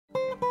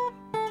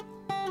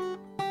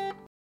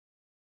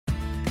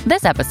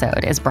This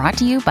episode is brought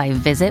to you by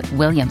Visit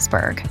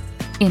Williamsburg.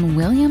 In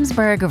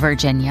Williamsburg,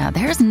 Virginia,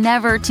 there's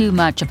never too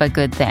much of a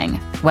good thing.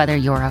 Whether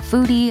you're a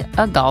foodie,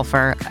 a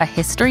golfer, a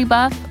history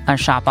buff, a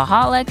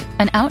shopaholic,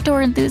 an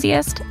outdoor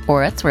enthusiast,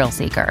 or a thrill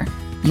seeker,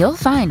 you'll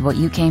find what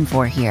you came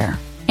for here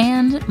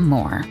and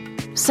more.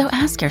 So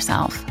ask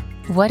yourself,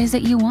 what is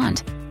it you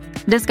want?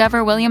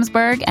 Discover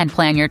Williamsburg and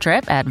plan your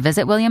trip at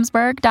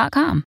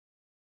visitwilliamsburg.com.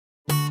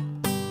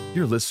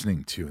 You're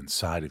listening to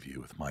Inside of You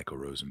with Michael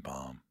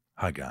Rosenbaum.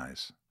 Hi,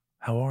 guys.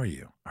 How are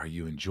you? Are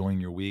you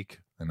enjoying your week?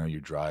 I know you're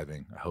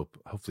driving.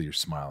 Hopefully you're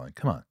smiling.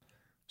 Come on,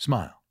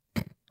 smile.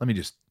 Let me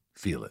just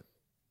feel it.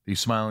 Are you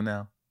smiling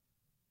now?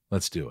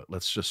 Let's do it.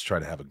 Let's just try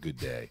to have a good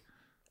day.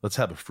 Let's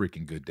have a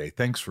freaking good day.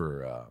 Thanks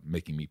for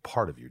making me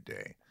part of your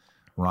day.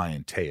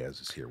 Ryan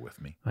Tejas is here with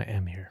me. I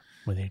am here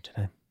with you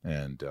today.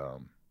 And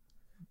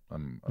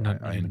I'm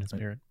not even in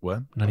spirit.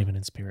 What? Not even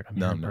in spirit. I'm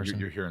here in person.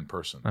 You're here in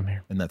person. I'm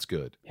here. And that's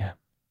good. Yeah.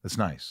 That's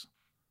nice.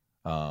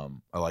 I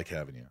like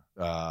having you.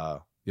 You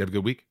have a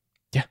good week?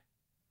 Yeah.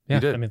 You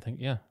did?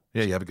 Yeah.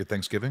 Yeah, you have a good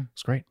Thanksgiving?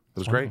 It's great. It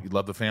was great. You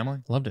love the family?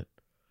 Loved it.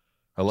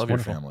 I love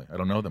It's your wonderful. family. I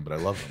don't know them, but I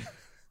love them.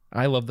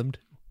 I love them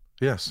too.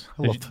 Yes,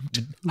 I love them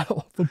too. I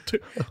love them too.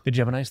 Did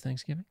you have a nice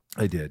Thanksgiving?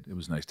 I did. It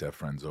was nice to have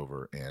friends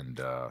over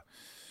and,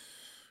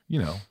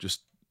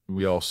 just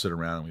we all sit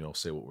around and we all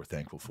say what we're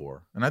thankful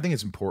for. And I think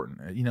it's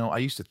important. I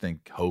used to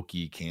think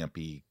hokey,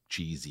 campy,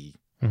 cheesy,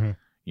 Mm-hmm.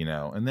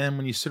 And then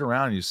when you sit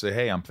around and you say,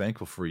 hey, I'm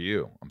thankful for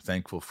you. I'm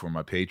thankful for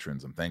my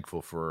patrons. I'm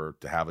thankful to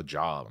have a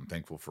job. I'm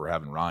thankful for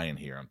having Ryan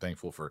here. I'm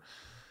thankful for,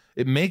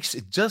 it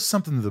does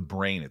something to the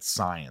brain. It's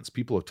science.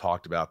 People have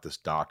talked about this,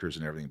 doctors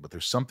and everything, but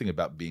there's something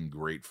about being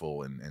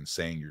grateful and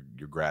saying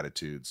your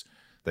gratitudes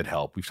that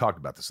help. We've talked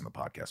about this in the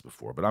podcast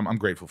before, but I'm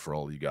grateful for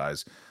all of you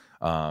guys.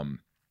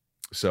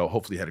 So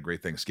hopefully you had a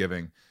great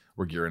Thanksgiving.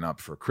 We're gearing up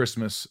for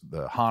Christmas,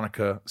 the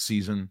Hanukkah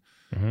season.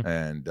 Mm-hmm.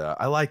 And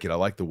I like it. I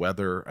like the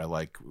weather. I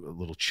like a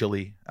little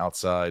chilly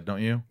outside,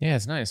 don't you? Yeah,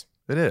 it's nice.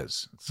 It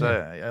is.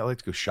 Yeah. I like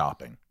to go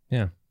shopping.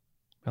 Yeah.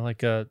 I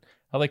like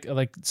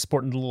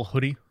sporting the little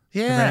hoodie.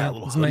 Yeah, around. a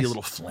little It's hoodie, nice. a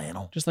little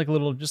flannel. Just like a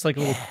little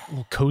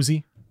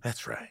cozy.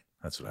 That's right.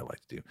 That's what I like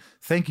to do.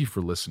 Thank you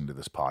for listening to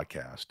this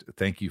podcast.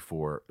 Thank you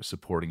for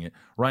supporting it.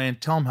 Ryan,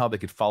 tell them how they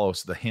could follow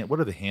us. What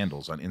are the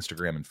handles on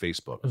Instagram and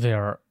Facebook? They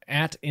are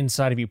at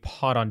Inside of You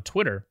Pod on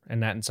Twitter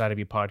and at Inside of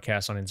You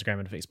Podcast on Instagram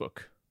and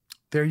Facebook.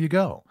 There you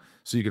go.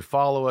 So you could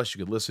follow us. You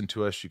could listen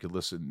to us. You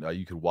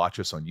could watch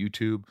us on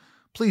YouTube.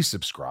 Please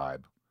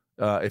subscribe.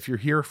 If you're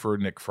here for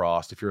Nick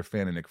Frost, if you're a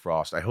fan of Nick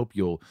Frost, I hope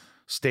you'll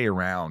stay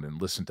around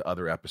and listen to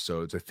other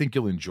episodes. I think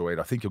you'll enjoy it.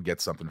 I think you'll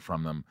get something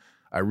from them.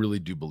 I really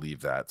do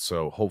believe that.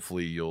 So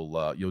hopefully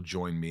you'll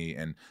join me.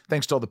 And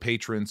thanks to all the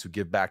patrons who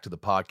give back to the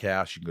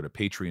podcast. You can go to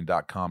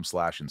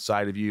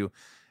patreon.com/insideofyou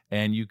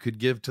and you could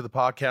give to the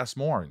podcast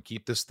more and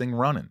keep this thing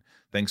running.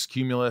 Thanks,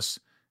 Cumulus.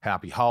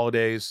 Happy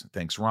holidays.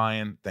 Thanks,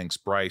 Ryan. Thanks,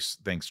 Bryce.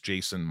 Thanks,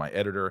 Jason, my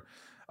editor.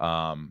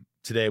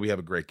 Today we have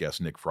a great guest,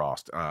 Nick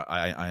Frost.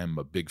 I am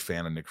a big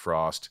fan of Nick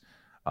Frost.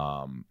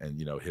 And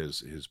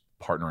his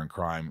partner in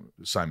crime,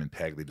 Simon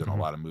Pegg, they've done a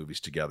lot of movies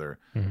together,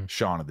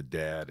 Shaun of the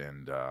Dead,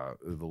 and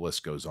the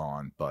list goes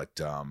on. But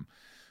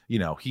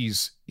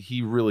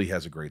he really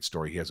has a great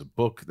story. He has a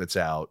book that's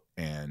out,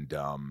 and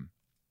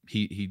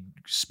he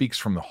speaks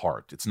from the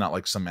heart. It's not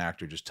like some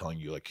actor just telling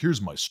you, like,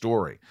 here's my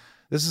story.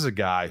 This is a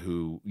guy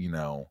who,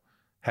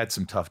 had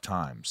some tough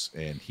times,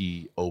 and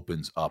he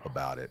opens up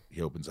about it.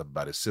 He opens up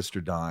about his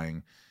sister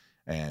dying.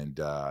 And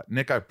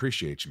Nick, I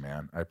appreciate you,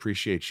 man. I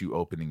appreciate you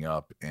opening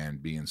up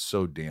and being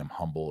so damn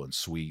humble and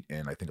sweet.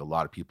 And I think a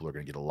lot of people are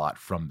going to get a lot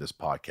from this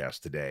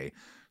podcast today.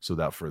 So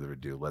without further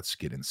ado, let's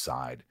get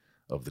inside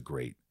of the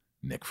great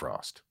Nick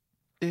Frost.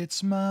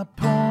 It's my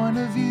point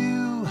of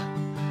view.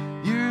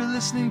 You're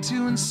listening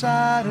to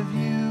Inside of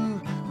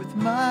You with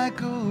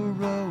Michael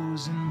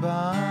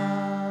Rosenbaum.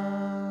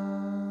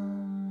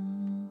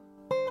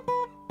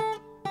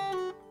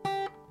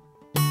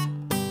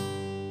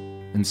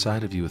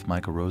 Inside of You with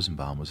Michael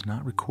Rosenbaum was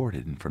not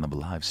recorded in front of a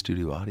live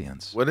studio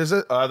audience. What is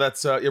it?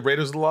 That's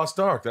Raiders of the Lost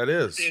Ark. That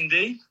is.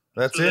 Indy.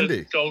 That's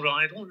Indy. Gold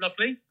Idol.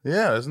 Lovely.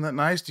 Yeah, isn't that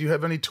nice? Do you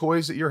have any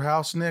toys at your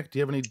house, Nick? Do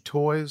you have any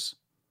toys?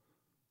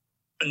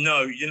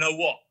 No, you know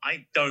what?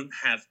 I don't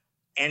have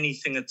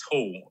anything at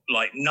all.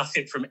 Like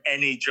nothing from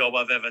any job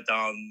I've ever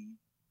done.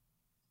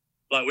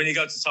 Like when you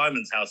go to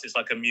Simon's house, it's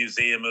like a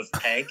museum of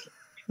Peg.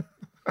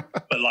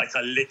 But like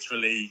I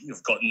literally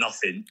have got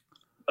nothing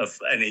of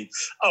any.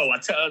 Oh,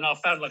 and I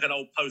found like an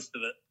old poster,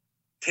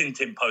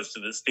 Tintin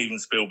poster that Steven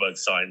Spielberg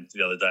signed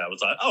the other day. I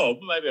was like, oh,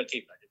 maybe I'll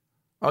keep that.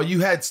 Oh,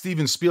 you had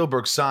Steven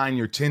Spielberg sign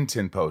your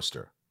Tintin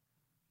poster.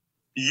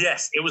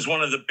 Yes, it was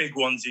one of the big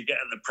ones you get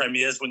at the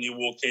premieres when you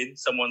walk in.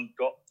 Someone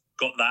got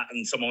that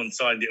and someone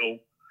signed it all.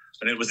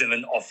 And it was in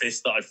an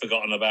office that I'd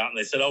forgotten about. And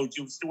they said, oh,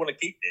 do you still want to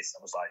keep this?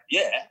 I was like,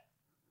 yeah.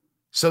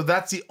 So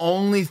that's the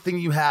only thing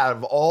you have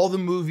of all the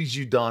movies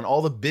you've done,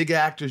 all the big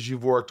actors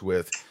you've worked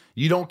with.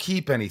 You don't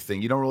keep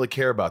anything. You don't really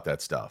care about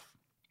that stuff.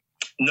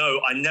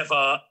 No, I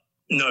never.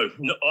 No,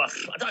 I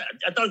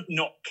don't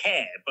not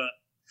care, but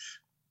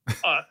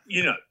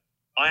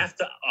I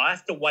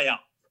have to weigh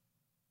up.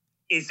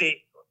 Is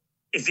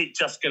it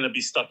just going to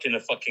be stuck in a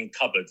fucking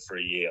cupboard for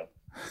a year?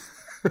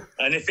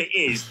 And if it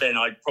is, then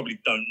I probably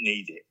don't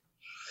need it.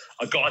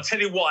 I'll tell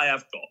you what I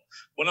have got.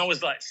 When I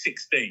was like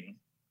 16,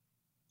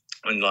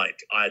 and like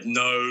I had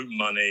no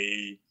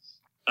money,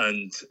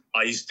 and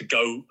I used to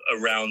go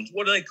around,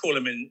 what do they call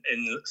them in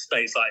the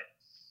States? Like,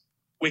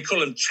 we call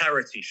them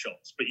charity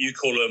shops, but you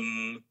call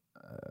them...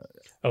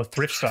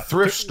 thrift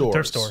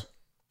stores.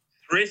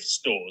 Thrift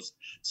stores.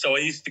 So I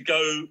used to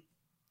go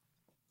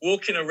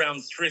walking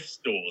around thrift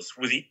stores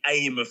with the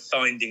aim of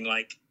finding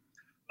like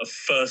a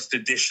first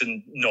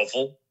edition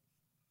novel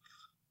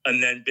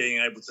and then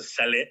being able to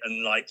sell it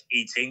and like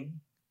eating.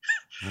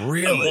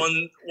 Really?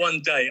 And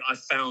one day I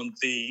found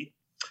a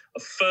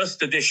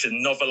first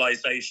edition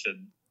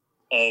novelization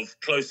of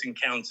Close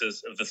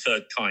Encounters of the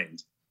Third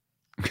Kind.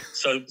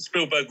 So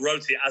Spielberg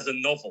wrote it as a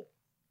novel.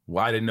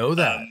 Well, I didn't know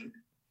that.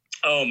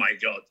 Oh my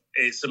God.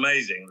 It's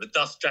amazing. The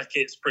dust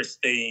jacket's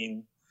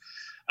pristine.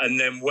 And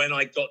then when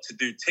I got to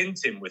do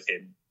Tintin with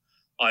him,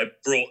 I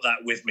brought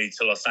that with me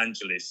to Los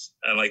Angeles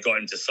and I got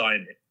him to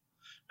sign it.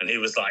 And he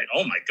was like,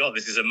 oh my God,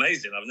 this is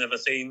amazing. I've never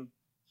seen,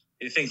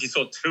 I think he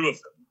saw 2 of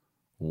them.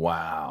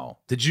 Wow.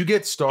 Did you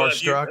get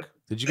starstruck?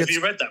 Have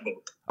you read that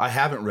book? I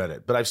haven't read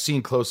it, but I've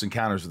seen Close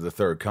Encounters of the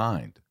Third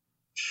Kind.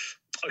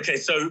 Okay,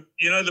 so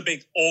you know the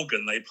big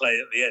organ they play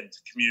at the end to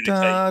communicate?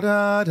 Da,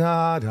 da,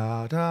 da,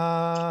 da,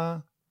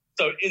 da.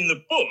 So in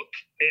the book,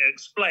 it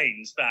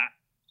explains that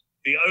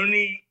the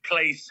only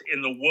place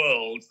in the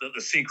world that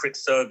the Secret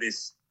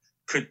Service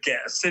could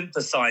get a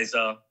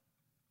synthesizer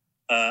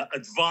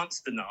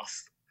advanced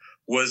enough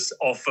was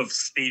off of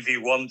Stevie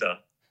Wonder.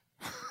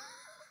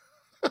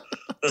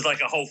 There's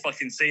like a whole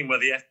fucking scene where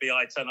the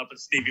FBI turn up at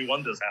Stevie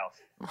Wonder's house.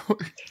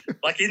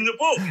 Like in the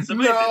book. It's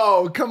amazing.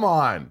 No, come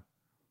on.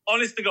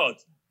 Honest to God.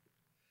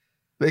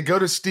 They go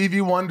to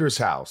Stevie Wonder's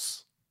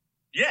house.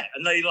 Yeah,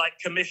 and they like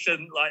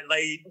commission, like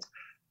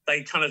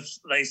they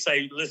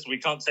say, listen, we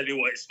can't tell you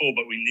what it's for,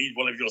 but we need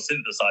one of your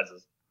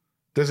synthesizers.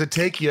 Does it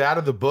take you out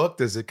of the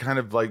book? Is it kind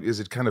of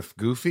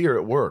goofy or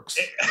it works?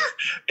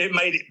 It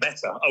made it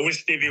better. I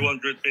wish Stevie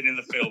Wonder had been in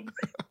the film.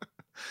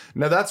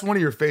 Now that's one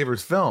of your favorite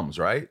films,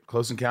 right?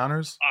 Close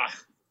Encounters?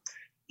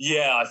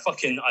 Yeah, I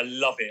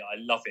love it. I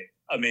love it.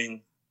 I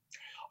mean,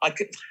 I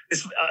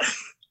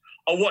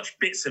watch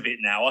bits of it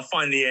now. I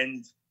find the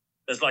end,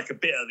 there's like a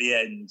bit at the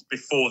end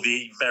before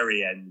the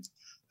very end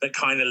that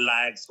kind of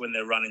lags when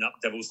they're running up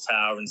Devil's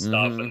Tower and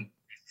stuff. And,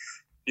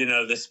 you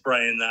know, they're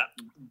spraying that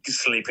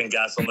sleeping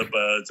gas on the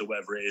birds or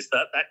whatever it is.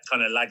 That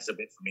kind of lags a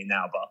bit for me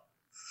now. But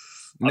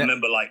I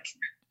remember like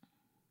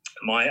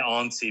my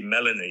auntie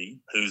Melanie,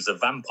 who's a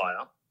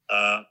vampire.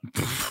 Wait.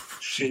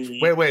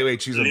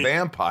 She's a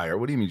vampire.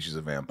 What do you mean she's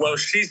a vampire? Well,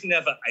 she's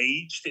never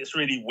aged. It's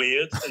really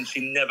weird. And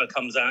she never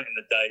comes out in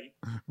the day.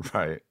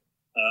 Right.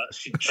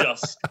 She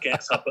just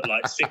gets up at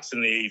like 6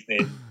 in the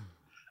evening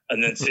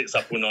and then sits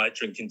up all night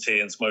drinking tea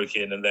and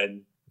smoking and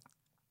then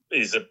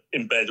is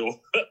in bed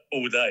all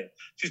day.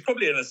 She's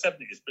probably in her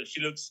 70s, but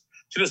she looks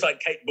like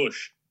Kate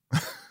Bush.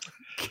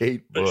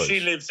 Kate Bush. But she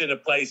lives in a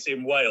place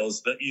in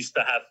Wales that used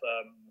to have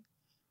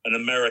an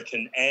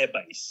American air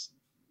base.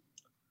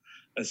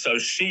 And so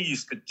she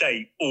used to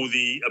date all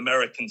the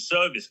American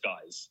service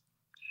guys.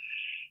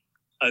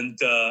 And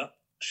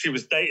she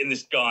was dating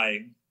this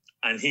guy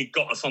and he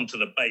got us onto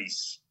the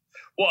base.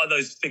 What are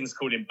those things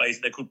called in base?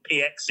 They're called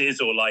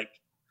PXs or like,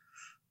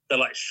 they're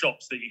like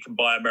shops that you can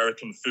buy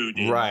American food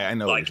in. Right, I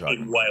know like what you're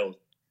talking in Wales.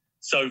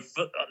 So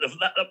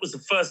that was the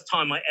first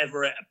time I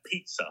ever ate a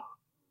pizza.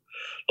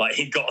 Like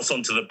he got us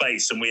onto the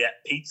base and we ate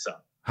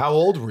pizza. How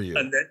old were you?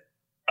 And then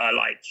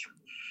like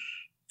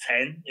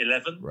 10,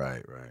 11.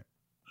 Right.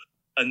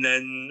 And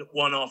then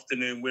one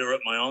afternoon we were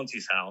at my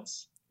auntie's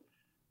house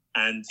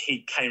and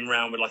he came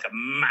around with like a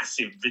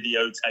massive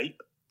videotape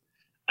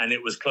and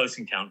it was Close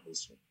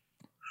Encounters.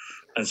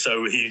 And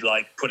so he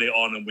like put it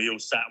on and we all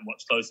sat and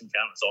watched Close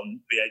Encounters on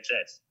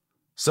VHS.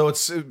 So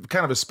it's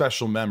kind of a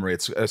special memory.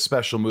 It's a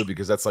special movie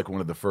because that's like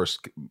one of the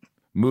first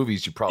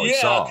movies you probably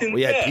saw.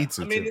 We had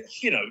pizza too.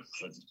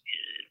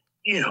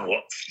 You know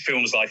what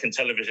films like and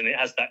television, it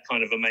has that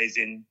kind of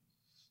amazing...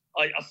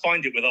 I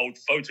find it with old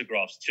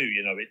photographs too,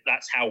 you know,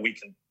 that's how we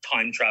can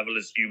time travel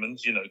as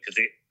humans, you know, because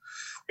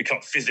we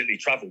can't physically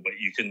travel, but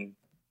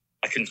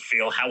I can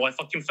feel how I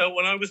fucking felt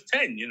when I was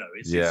 10, you know,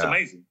 it's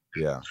amazing.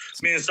 Yeah.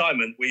 Me and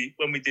Simon,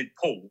 when we did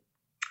Paul,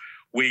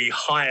 we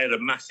hired a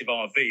massive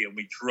RV and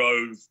we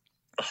drove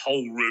the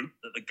whole route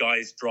that the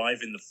guys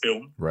drive in the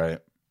film. Right.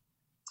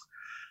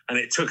 And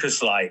it took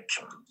us like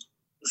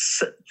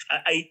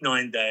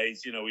 8-9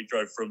 days, you know, we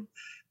drove from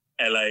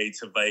LA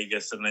to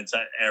Vegas and then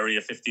to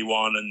Area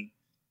 51 and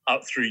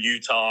up through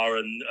Utah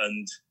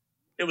and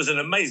it was an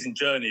amazing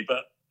journey,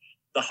 but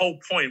the whole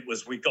point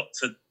was we got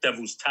to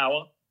Devil's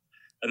Tower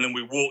and then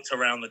we walked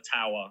around the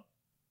tower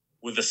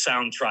with the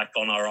soundtrack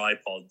on our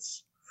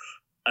iPods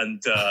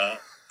and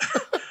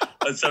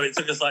and so it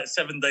took us like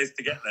 7 days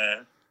to get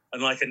there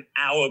and like an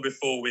hour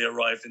before we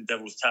arrived in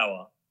Devil's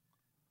Tower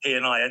he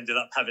and I ended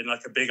up having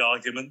like a big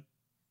argument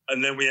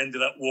and then we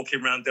ended up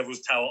walking around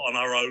Devil's Tower on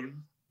our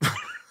own.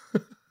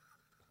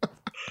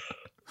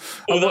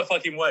 All that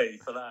fucking way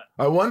for that.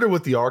 I wonder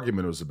what the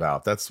argument was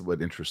about. That's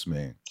what interests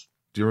me.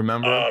 Do you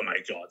remember? Oh my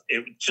God. It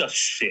was just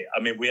shit. I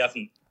mean,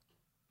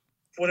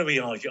 what do we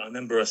argue? I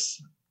remember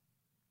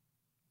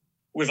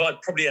we've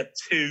probably had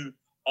two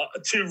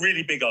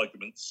really big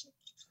arguments.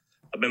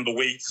 I remember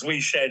we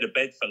shared a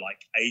bed for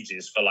like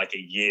ages, for like a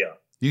year.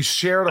 You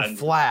shared a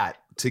flat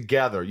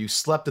together. You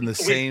slept in the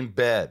same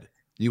bed.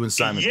 You and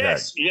Simon Pegg.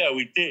 Yes, yeah,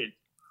 we did.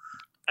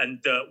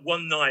 And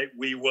one night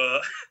we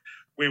were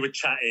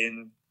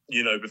chatting,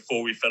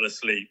 before we fell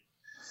asleep.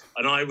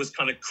 And I was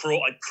kind of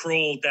I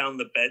crawled down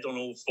the bed on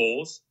all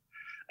fours.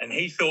 And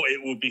he thought it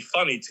would be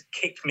funny to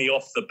kick me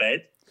off the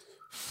bed.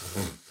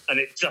 And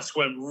it just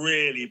went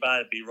really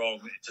badly wrong.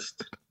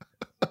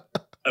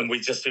 And we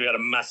had a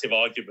massive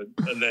argument.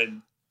 And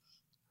then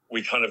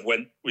we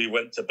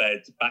went to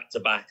bed back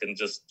to back and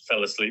just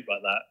fell asleep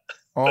like that.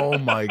 Oh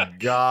my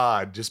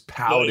God. Just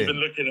pouting. Not even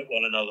looking at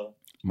one another.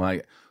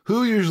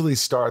 Who usually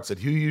starts it?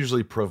 Who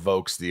usually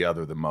provokes the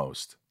other the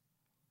most?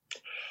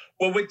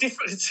 Well, we're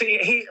different.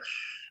 See,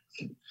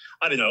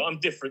 I don't know. I'm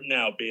different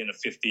now being a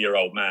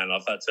 50-year-old man.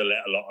 I've had to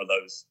let a lot of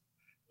those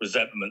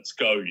resentments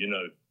go,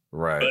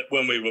 Right. But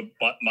when we were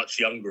much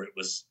younger, it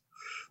was,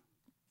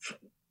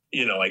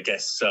 I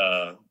guess,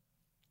 I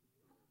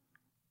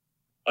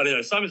don't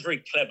know. Simon's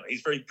very clever.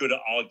 He's very good at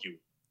arguing.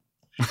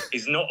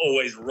 He's not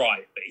always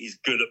right, but he's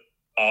good at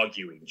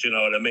arguing. Do you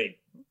know what I mean?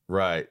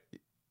 Right.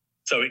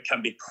 So it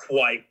can be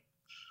quite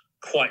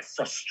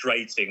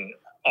frustrating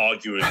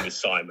arguing with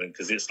Simon,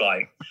 because it's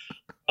like,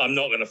 I'm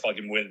not going to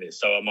fucking win this,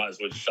 so I might as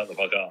well just shut the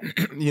fuck up.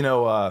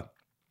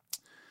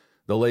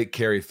 The late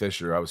Carrie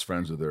Fisher, I was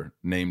friends with her,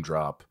 name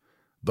drop,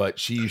 but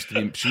she used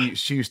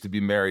to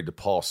be married to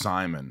Paul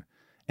Simon,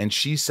 and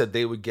she said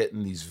they would get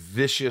in these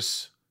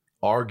vicious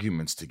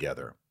arguments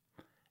together,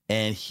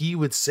 and he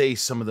would say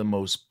some of the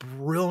most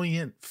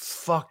brilliant,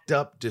 fucked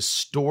up,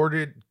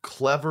 distorted,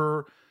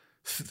 clever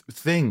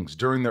things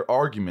during their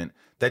argument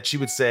that she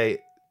would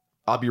say,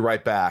 "I'll be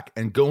right back,"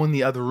 and go in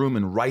the other room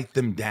and write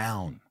them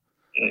down.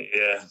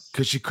 Yeah.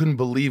 Because she couldn't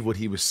believe what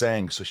he was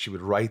saying, so she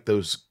would write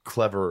those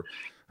clever.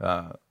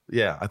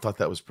 I thought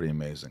that was pretty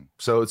amazing.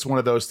 So it's one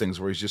of those things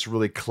where he's just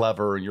really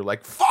clever, and you're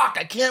like, "Fuck,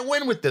 I can't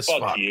win with this."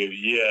 Fuck you.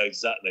 Yeah,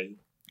 exactly.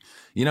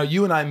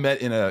 You and I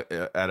met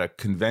at a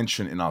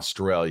convention in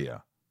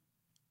Australia.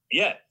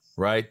 Yeah.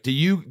 Right. Do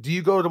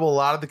you go to a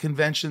lot of the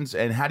conventions,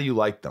 and how do you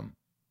like them?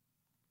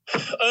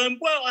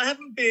 Well, I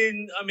haven't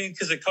been. I mean,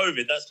 because of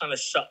COVID, that's kind of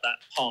shut that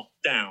part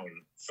down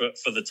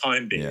for the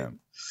time being. Yeah.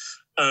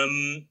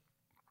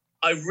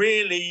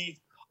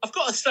 I've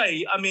got to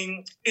say, I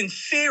mean, in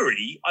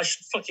theory, I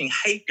should fucking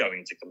hate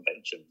going to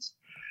conventions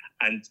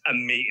and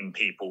meeting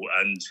people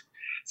and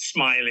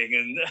smiling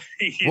and.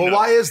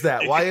 Why is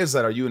that? Why is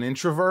that? Are you an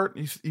introvert?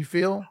 You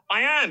feel?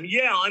 I am.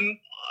 Yeah, I'm.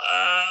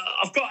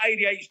 I've got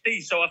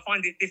ADHD, so I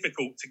find it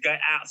difficult to get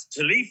out,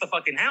 to leave the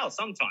fucking house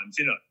sometimes.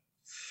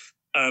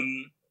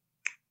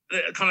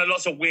 Kind of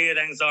lots of weird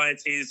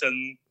anxieties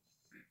and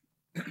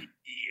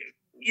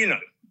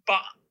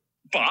but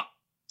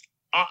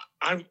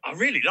I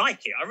really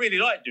like it. I really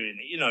like doing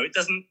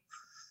it.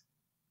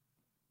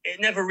 It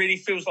never really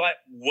feels like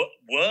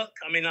work.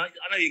 I mean, I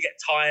know you get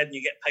tired and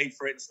you get paid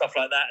for it and stuff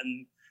like that,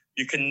 and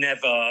you can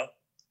never.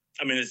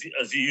 I mean,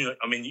 as you,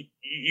 I mean,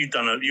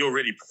 you're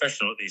really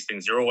professional at these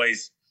things. You're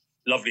always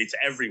lovely to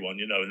everyone,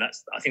 and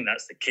I think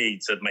that's the key,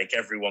 to make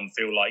everyone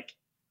feel like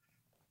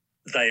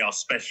they are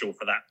special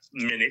for that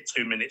minute,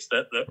 2 minutes.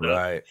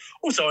 Right.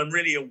 Also, I'm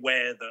really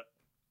aware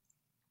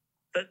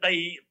that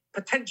they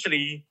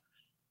potentially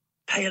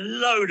pay a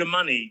load of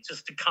money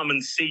just to come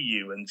and see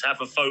you and to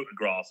have a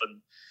photograph,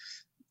 and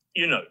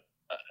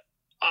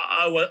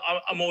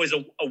I'm always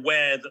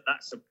aware that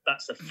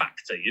that's a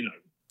factor,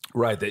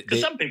 Right.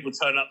 Because some people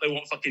turn up, they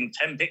want fucking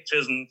 10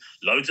 pictures and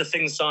loads of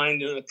things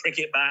signed and a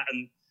cricket bat,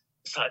 and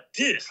it's like,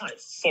 dude, it's like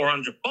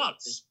 $400.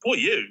 It's for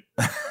you.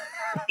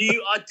 Do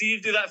you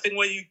do that thing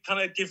where you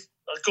kind of give,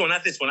 go on,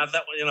 have this one, have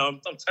that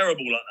one? I'm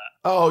terrible like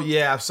that. Oh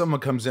yeah, if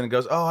someone comes in and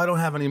goes, "Oh, I don't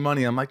have any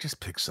money," I'm like,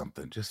 just pick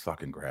something, just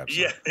fucking grab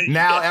something. Yeah.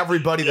 Now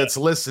everybody that's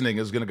listening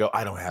is gonna go,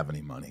 "I don't have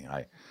any money."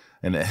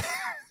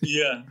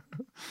 Yeah.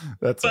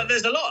 But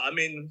there's a lot. I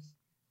mean,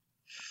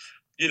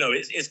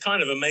 it's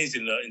kind of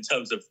amazing that in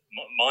terms of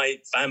my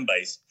fan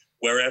base,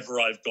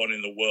 wherever I've gone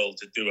in the world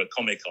to do a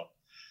Comic-Con,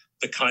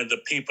 the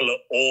people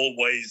are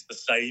always the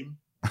same.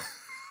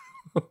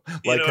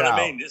 You know what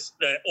I mean?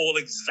 They're all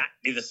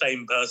exactly the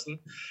same person.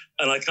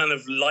 And I kind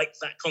of like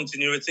that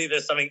continuity.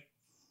 There's something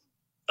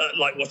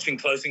like watching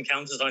Close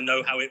Encounters. I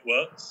know how it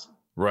works.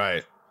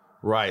 Right.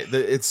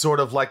 It's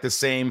sort of like the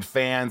same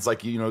fans.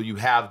 Like, you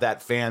have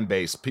that fan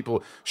base.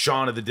 People,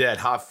 Shaun of the Dead,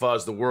 Hot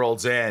Fuzz, The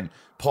World's End,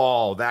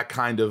 Paul, that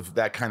kind of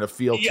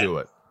feel to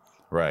it.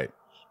 Right.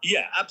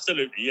 Yeah,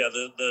 absolutely. Yeah,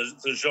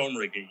 the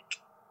genre geek.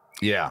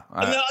 Yeah.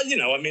 I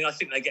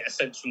think they get a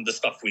sense from the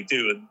stuff we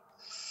do, and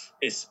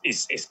it's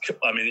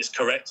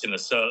correct in a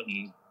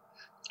certain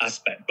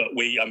aspect, but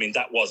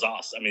that was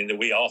us. I mean,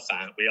 we are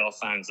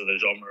fans of the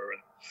genre,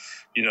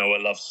 and I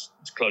love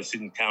Close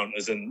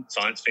Encounters and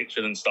science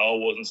fiction and Star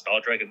Wars and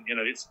Star Trek, and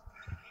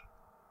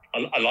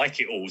I like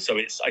it all. So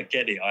I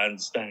get it. I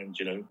understand,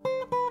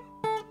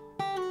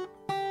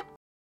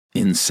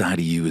 Inside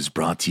of You is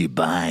brought to you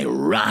by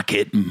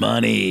Rocket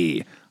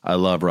Money. I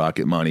love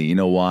Rocket Money. You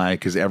know why?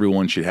 Because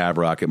everyone should have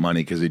Rocket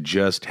Money because it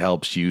just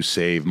helps you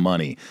save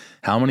money.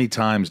 How many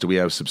times do we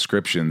have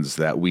subscriptions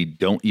that we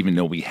don't even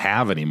know we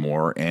have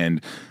anymore,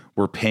 and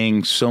we're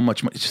paying so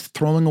much money, just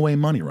throwing away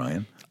money,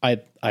 Ryan?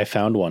 I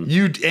found one.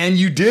 You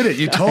did it.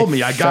 You told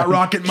me. I got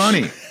Rocket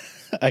Money.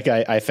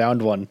 I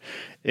found one.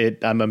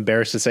 I'm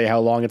embarrassed to say how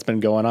long it's been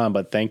going on,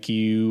 but thank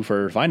you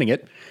for finding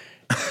it.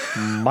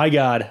 My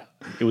God,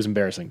 it was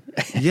embarrassing.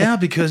 Yeah,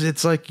 because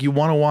it's like you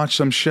want to watch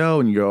some show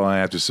and you go, I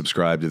have to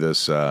subscribe to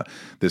this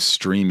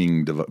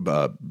streaming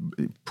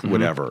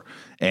whatever,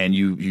 and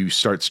you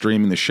start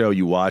streaming the show,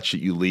 you watch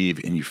it, you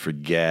leave, and you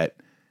forget.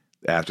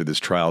 After this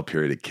trial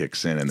period, it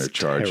kicks in and they're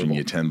charging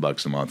you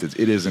 $10 a month.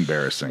 It is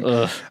embarrassing.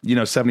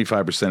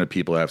 75% of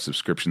people have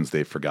subscriptions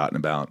they've forgotten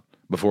about.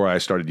 Before I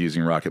started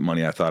using Rocket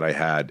Money, I thought I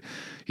had,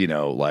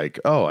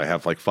 I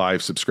have like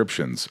 5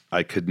 subscriptions.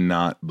 I could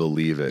not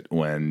believe it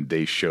when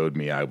they showed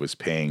me I was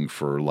paying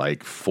for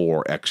like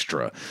 4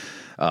 extra.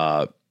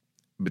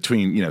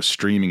 Between,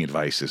 streaming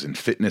devices and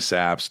fitness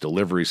apps,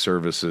 delivery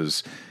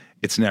services,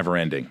 it's never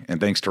ending.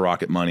 And thanks to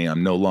Rocket Money,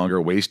 I'm no longer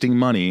wasting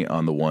money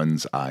on the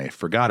ones I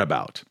forgot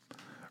about.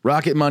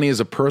 Rocket Money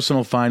is a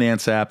personal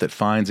finance app that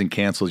finds and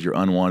cancels your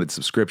unwanted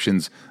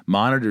subscriptions,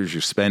 monitors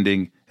your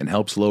spending, and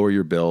helps lower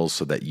your bills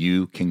so that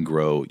you can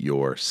grow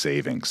your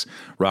savings.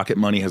 Rocket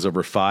Money has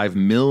over 5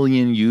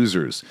 million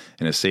users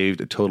and has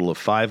saved a total of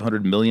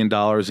 $500 million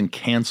in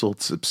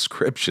canceled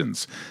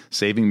subscriptions,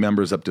 saving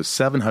members up to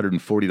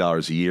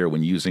 $740 a year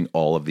when using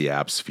all of the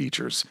app's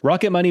features.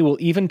 Rocket Money will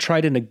even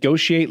try to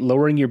negotiate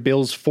lowering your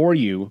bills for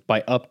you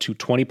by up to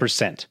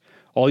 20%.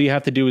 All you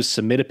have to do is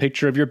submit a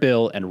picture of your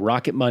bill, and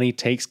Rocket Money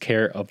takes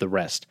care of the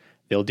rest.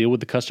 They'll deal with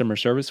the customer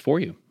service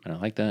for you, and I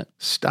like that.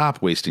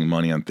 Stop wasting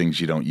money on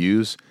things you don't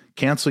use.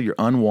 Cancel your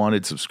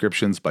unwanted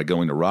subscriptions by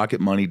going to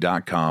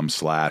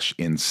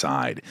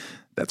rocketmoney.com/inside.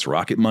 That's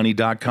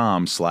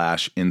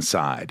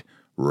rocketmoney.com/inside.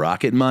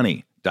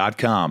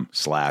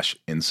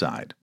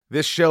 rocketmoney.com/inside.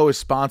 This show is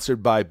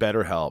sponsored by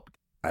BetterHelp.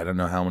 I don't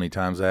know how many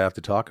times I have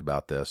to talk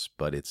about this,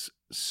 but it's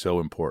so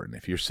important.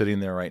 If you're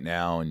sitting there right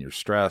now and you're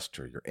stressed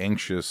or you're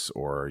anxious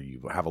or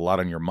you have a lot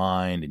on your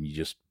mind and you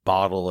just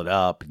bottle it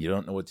up and you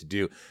don't know what to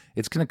do,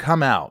 it's going to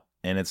come out,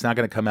 and it's not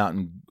going to come out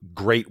in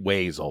great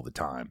ways all the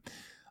time.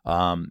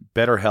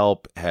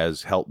 BetterHelp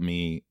has helped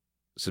me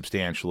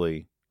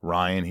substantially.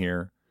 Ryan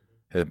here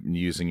has been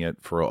using it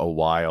for a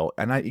while.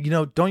 And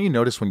don't you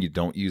notice when you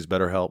don't use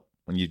BetterHelp,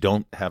 when you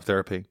don't have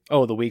therapy?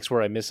 Oh, the weeks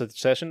where I miss a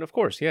session? Of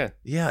course, yeah.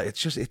 Yeah,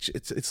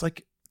 it's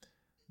like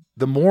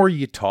the more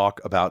you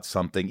talk about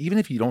something, even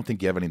if you don't think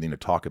you have anything to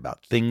talk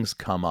about, things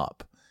come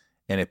up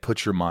and it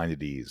puts your mind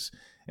at ease.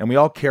 And we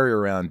all carry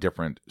around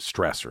different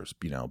stressors,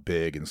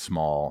 big and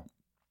small.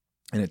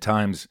 And at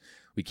times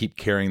we keep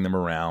carrying them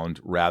around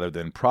rather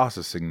than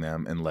processing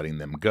them and letting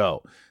them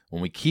go.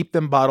 When we keep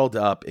them bottled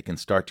up, it can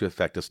start to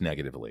affect us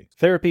negatively.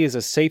 Therapy is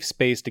a safe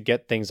space to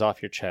get things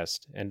off your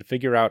chest and to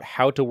figure out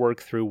how to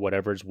work through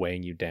whatever's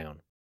weighing you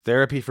down.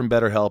 Therapy from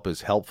BetterHelp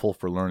is helpful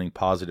for learning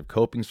positive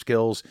coping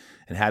skills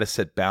and how to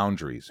set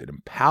boundaries. It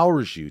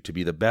empowers you to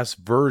be the best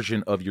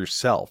version of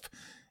yourself.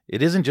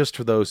 It isn't just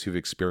for those who've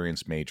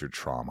experienced major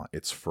trauma.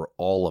 It's for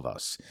all of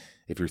us.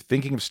 If you're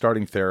thinking of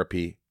starting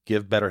therapy,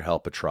 give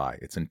BetterHelp a try.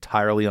 It's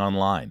entirely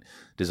online,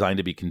 designed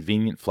to be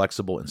convenient,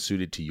 flexible, and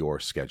suited to your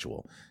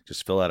schedule.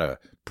 Just fill out a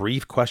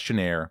brief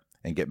questionnaire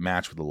and get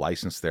matched with a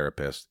licensed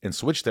therapist, and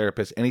switch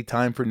therapists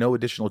anytime for no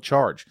additional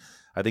charge.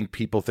 I think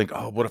people think,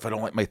 oh, what if I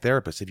don't like my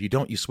therapist? If you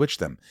don't, you switch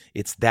them.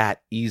 It's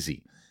that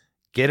easy.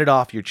 Get it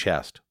off your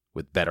chest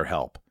with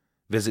BetterHelp.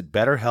 Visit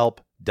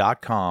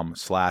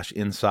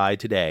BetterHelp.com/inside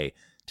today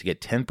to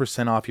get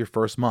 10% off your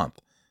first month.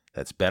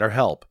 That's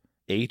BetterHelp,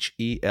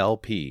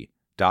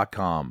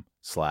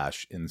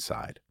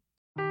 HELP.com/inside.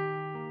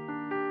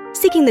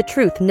 Seeking the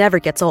truth never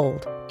gets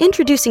old.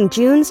 Introducing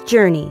June's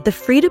Journey, the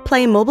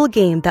free-to-play mobile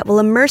game that will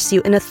immerse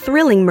you in a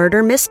thrilling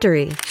murder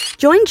mystery.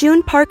 Join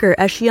June Parker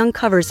as she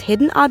uncovers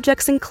hidden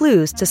objects and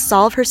clues to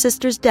solve her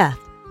sister's death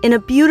in a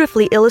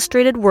beautifully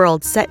illustrated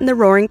world set in the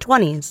Roaring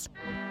 '20s.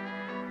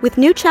 With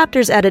new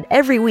chapters added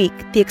every week,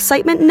 the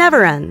excitement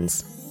never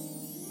ends.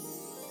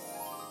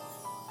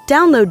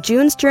 Download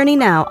June's Journey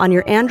now on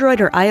your Android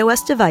or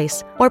iOS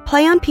device, or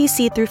play on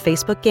PC through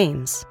Facebook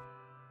Games.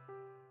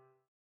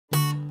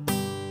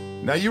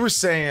 Now, you were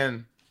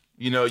saying,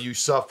 you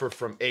suffer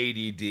from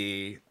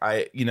ADD.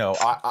 I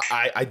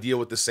deal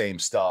with the same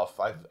stuff.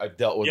 I've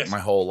dealt with it my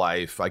whole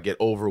life. I get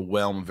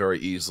overwhelmed very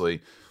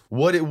easily.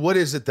 What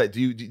is it that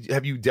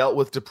have you dealt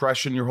with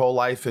depression your whole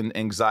life and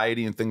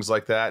anxiety and things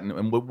like that?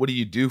 And what do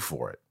you do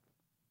for it?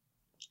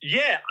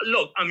 Yeah,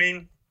 look, I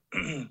mean,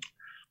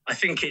 I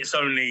think it's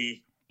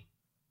only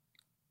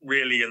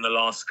really in the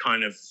last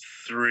kind of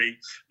 3.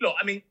 Look,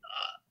 I mean,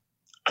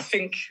 I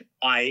think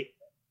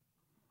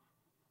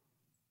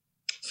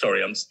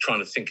sorry, I'm trying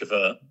to think of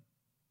a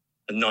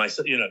nice,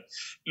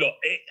 look,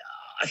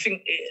 I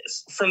think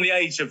it's from the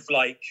age of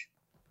like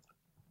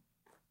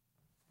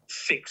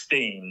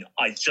 16,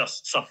 I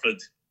just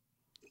suffered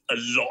a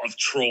lot of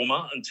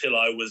trauma until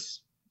I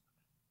was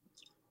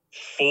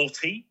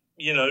 40,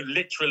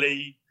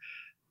 literally,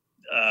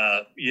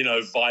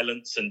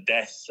 violence and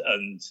death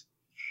and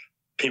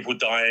people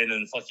dying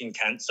and fucking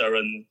cancer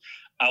and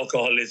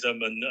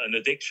alcoholism and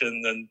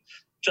addiction and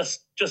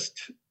just,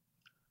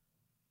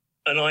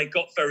 and I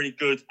got very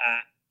good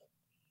at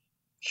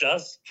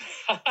just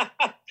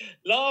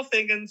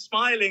laughing and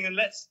smiling and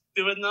let's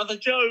do another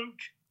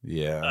joke.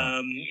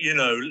 Yeah.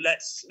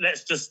 Let's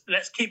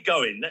keep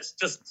going.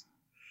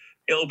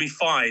 It'll be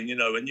fine,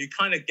 and you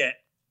kind of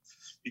get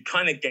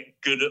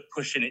good at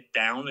pushing it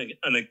down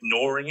and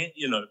ignoring it,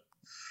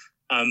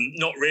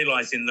 not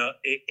realizing that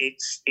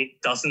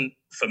it doesn't,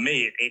 for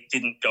me, it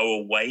didn't go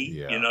away,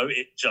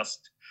 it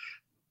just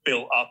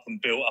built up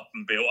and built up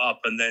and built up.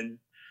 And then,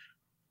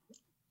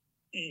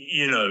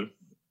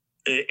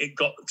 it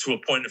got to a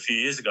point a few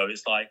years ago.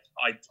 It's like,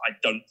 I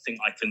don't think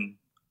I can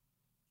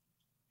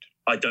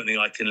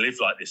live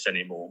like this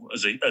anymore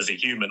as a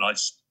human.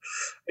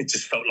 It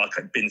just felt like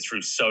I'd been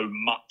through so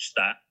much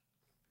that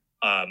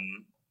I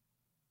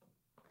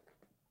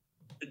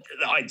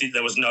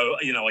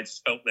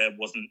just felt there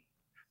wasn't,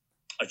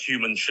 a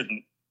human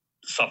shouldn't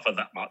suffer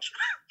that much.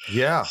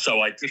 Yeah.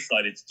 So I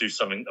decided to do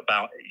something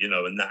about it,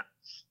 and that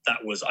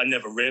was, I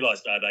never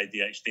realized I had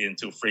ADHD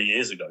until 3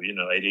 years ago,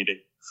 ADD.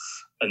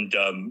 And,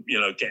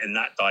 getting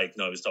that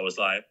diagnosed, I was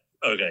like,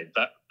 okay,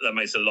 that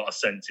makes a lot of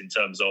sense in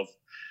terms of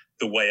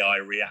the way I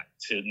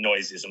react to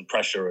noises and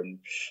pressure. And,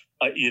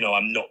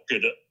 I'm not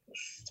good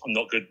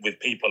with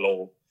people,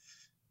 or,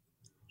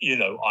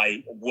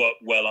 I work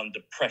well under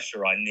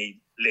pressure. I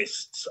need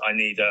lists. I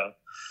need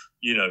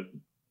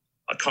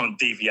I can't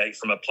deviate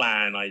from a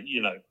plan. I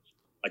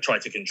try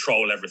to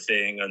control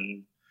everything.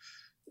 And,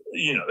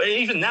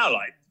 even now,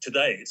 like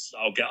today,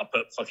 I'll get up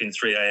at fucking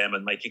 3 a.m.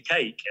 and make a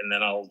cake, and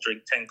then I'll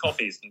drink 10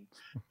 coffees and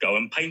go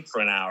and paint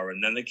for an hour.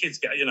 And then the kids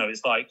get,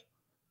 it's like,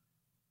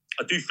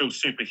 I do feel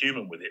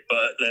superhuman with it,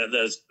 but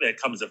there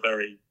comes a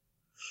very,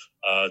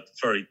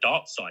 very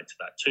dark side to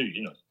that too,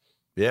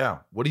 Yeah.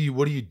 What do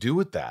you do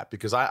with that?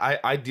 Because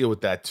I deal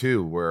with that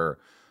too, where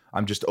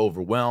I'm just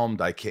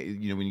overwhelmed. I can't,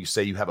 when you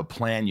say you have a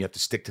plan, you have to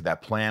stick to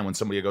that plan. When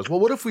somebody goes, well,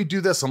 what if we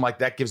do this? I'm like,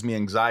 that gives me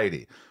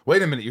anxiety.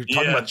 Wait a minute. You're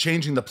talking about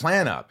changing the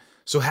plan up.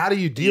 So how do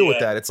you deal with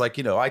that? It's like,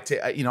 I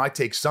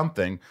take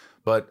something,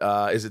 but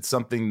is it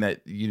something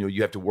that,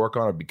 you have to work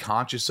on or be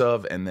conscious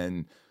of? And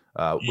then,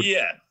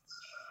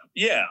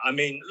 Yeah. I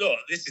mean, look,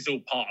 this is all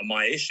part of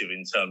my issue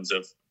in terms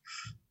of,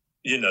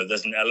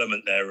 there's an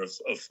element there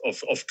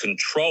of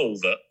control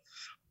that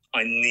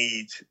I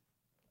need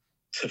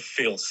to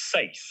feel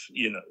safe,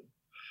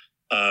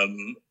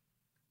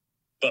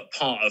 but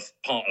part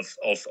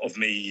of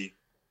me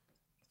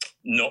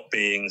not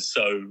being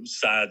so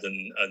sad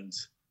and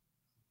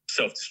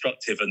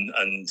self-destructive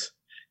and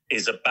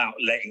is about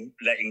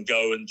letting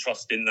go and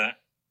trusting that,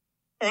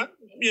 all right,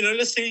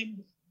 let's see,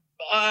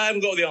 I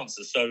haven't got all the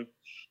answers, so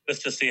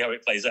let's just see how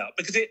it plays out,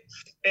 because it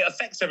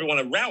affects everyone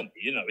around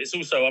me.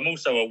 I'm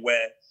also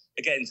aware,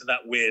 I get into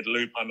that weird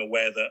loop. I'm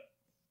aware that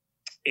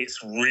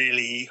it's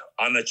really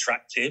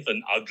unattractive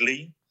and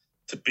ugly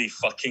to be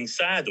fucking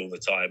sad all the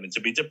time and to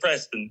be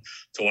depressed and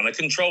to want to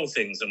control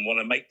things and want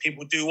to make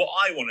people do what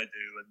I want to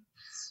do.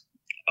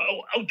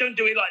 And don't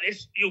do it like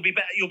this. You'll be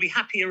better. You'll be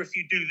happier if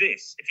you do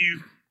this.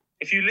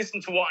 If you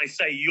listen to what I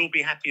say, you'll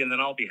be happy and then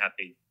I'll be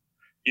happy.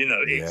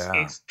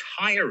 It's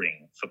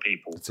tiring for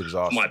people. It's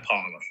exhausting. For my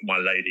partner, for my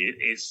lady,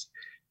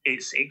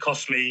 it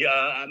cost me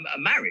a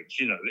marriage,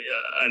 and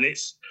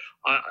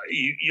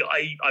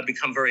I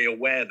become very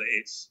aware that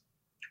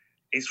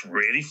it's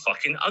really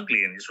fucking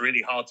ugly and it's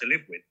really hard to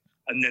live with.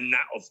 And then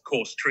that, of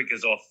course,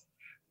 triggers off,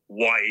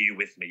 why are you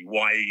with me?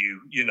 Why are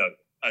you,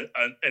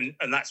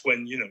 and that's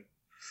when,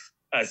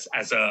 as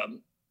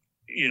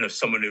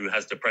someone who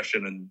has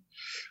depression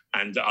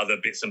and other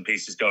bits and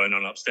pieces going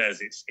on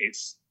upstairs,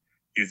 it's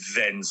you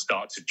then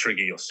start to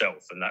trigger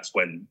yourself. And that's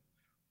when,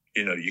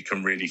 you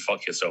can really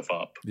fuck yourself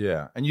up.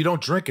 Yeah. And you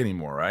don't drink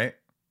anymore, right?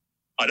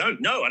 I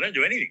don't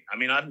do anything. I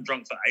mean, I haven't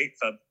drunk for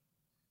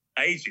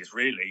ages,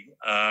 really.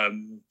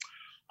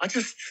 I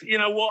just,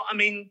 I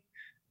mean,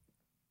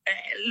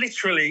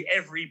 literally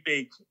every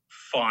big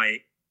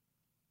fight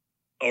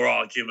or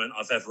argument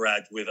I've ever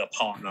had with a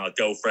partner, a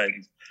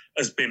girlfriend,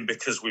 has been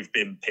because we've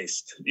been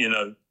pissed,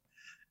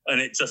 and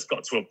it just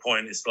got to a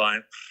point, it's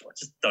like,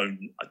 I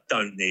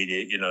don't need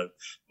it,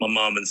 My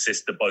mum and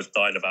sister both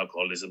died of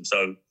alcoholism,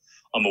 so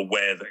I'm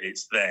aware that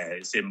it's there,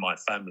 it's in my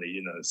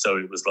family, so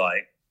it was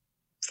like,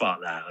 fuck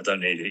that, I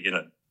don't need it,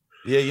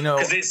 Yeah,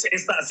 because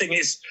it's that thing,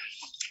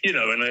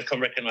 and I can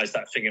recognize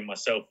that thing in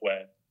myself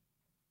where,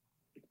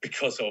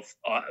 because of,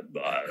 I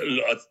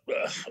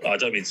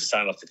don't mean to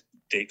sound like a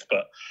dick,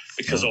 but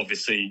because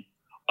obviously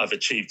I've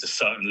achieved a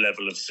certain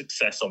level of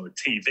success on the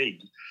TV,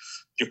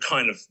 you're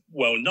kind of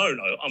well known.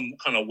 I'm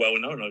kind of well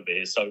known over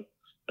here, so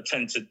I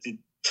tend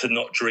to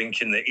not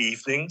drink in the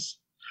evenings.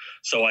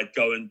 So I'd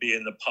go and be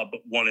in the pub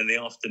at 1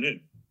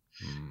 PM,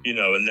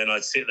 and then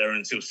I'd sit there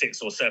until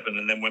 6 or 7,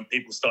 and then when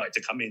people started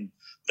to come in,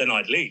 then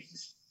I'd leave.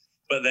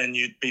 but then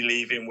you'd be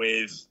leaving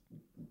with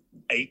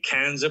 8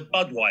 cans of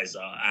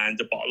Budweiser and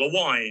a bottle of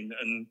wine,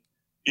 and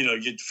you know,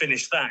 you'd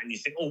finish that and you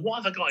think, oh,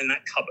 what have I got in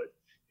that cupboard?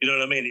 You know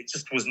what I mean? It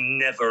just was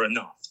never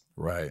enough.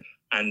 Right.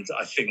 And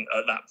I think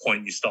at that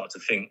point you start to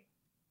think,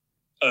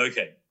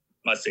 okay,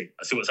 I see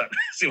what's happening.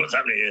 See what's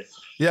happening here.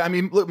 Yeah, I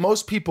mean, look,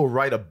 most people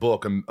write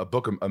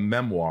a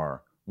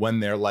memoir when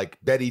they're like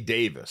Betty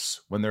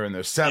Davis, when they're in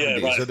their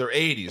 70s or their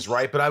 80s,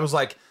 right? But I was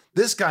like,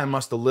 this guy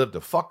must have lived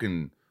a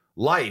fucking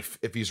life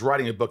if he's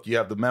writing a book. You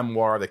have the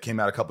memoir that came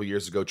out a couple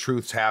years ago,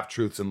 Truths,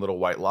 Half-Truths, and Little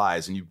White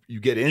Lies, and you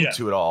get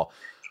into it all.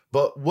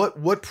 But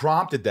what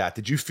prompted that?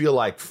 Did you feel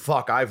like,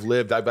 fuck, I've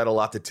lived, I've got a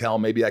lot to tell,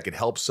 maybe I could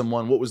help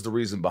someone? What was the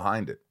reason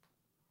behind it?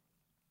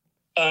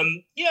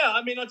 Yeah,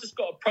 I mean, I just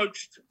got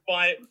approached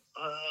by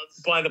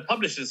the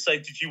publishers to say,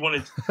 did you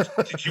want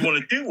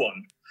to do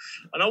one?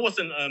 And I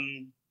wasn't,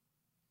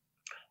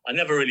 I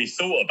never really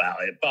thought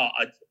about it, but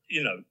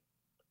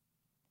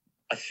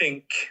I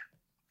think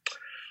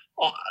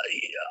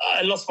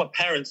I lost my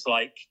parents,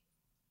 like,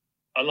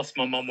 I lost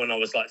my mum when I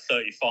was like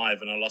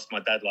 35, and I lost my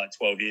dad like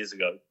 12 years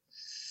ago,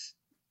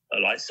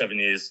 like 7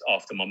 years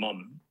after my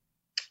mum.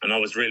 And I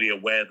was really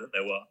aware that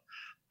there were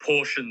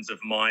portions of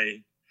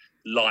my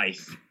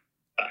life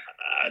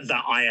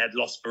that I had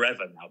lost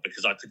forever now,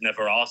 because I could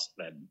never ask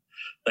them.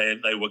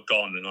 They were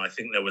gone, and I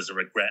think there was a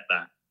regret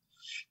that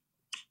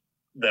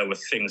there were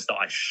things that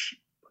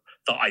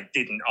I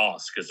didn't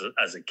ask as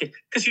a kid,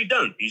 because you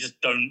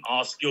just don't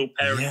ask your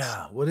parents.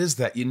 Yeah, what is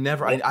that? You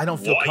never. I don't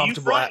feel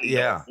comfortable.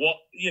 Yeah, what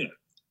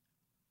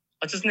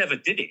I just never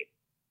did it.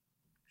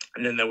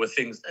 And then there were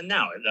things, and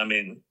now I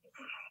mean,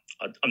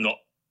 I'm not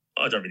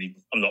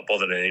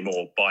bothered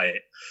anymore by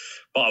it.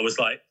 But I was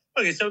like,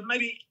 okay, so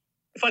maybe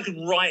if I could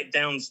write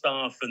down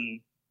stuff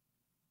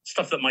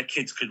that my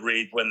kids could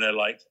read when they're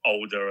like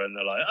older, and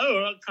they're like,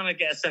 oh, I kind of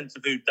get a sense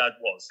of who Dad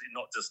was,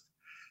 not just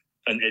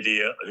an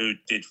idiot who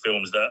did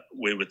films that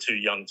we were too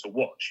young to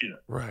watch,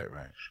 Right.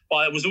 But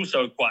I was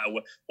also quite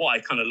aware. What I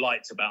kind of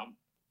liked about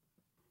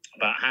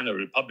Hannah,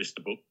 who published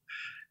the book,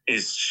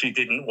 is she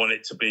didn't want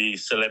it to be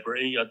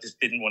celebrity. I just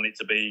didn't want it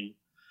to be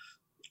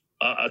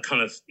I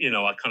kind of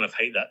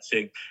hate that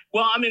thing.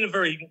 Well, I'm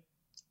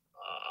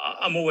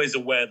I'm always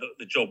aware that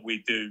the job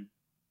we do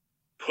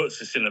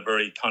puts us in a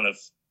very kind of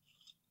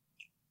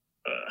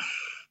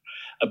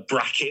a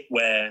bracket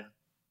where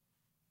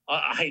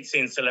I hate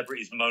seeing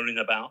celebrities moaning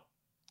about,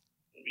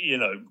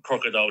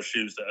 crocodile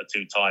shoes that are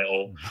too tight,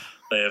 or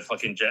they're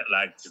fucking jet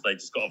lagged because they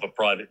just got off a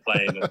private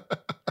plane. And,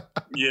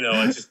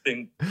 I just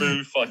think,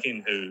 boo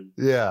fucking who.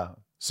 Yeah.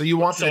 So you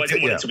want I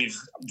didn't want it to be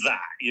that,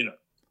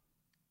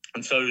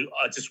 And so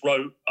I just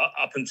wrote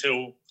up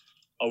until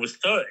I was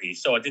 30.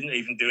 So I didn't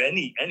even do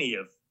any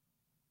of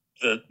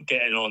the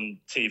getting on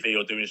TV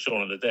or doing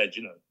Shaun of the Dead,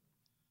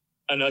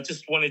 And I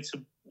just wanted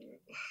to,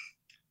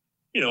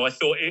 I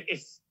thought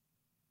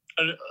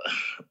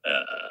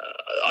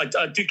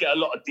I do get a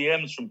lot of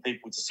DMs from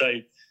people to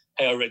say,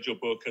 hey, I read your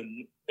book,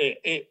 and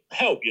it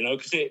helped,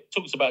 because it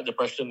talks about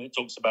depression, it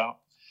talks about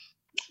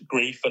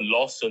grief and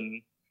loss.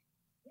 And,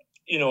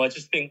 I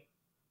just think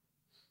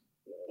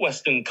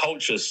Western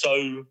culture is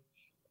so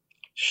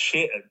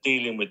shit at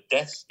dealing with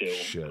death still.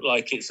 Shit.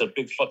 Like, it's a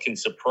big fucking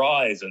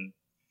surprise. And,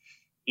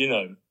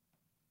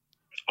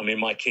 I mean,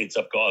 my kids,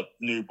 I've got a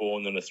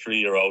newborn and a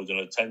 3-year-old and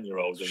a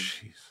 10-year-old. And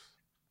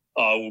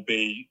I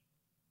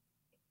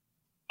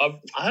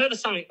heard of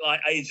something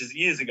like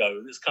years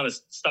ago that's kind of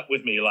stuck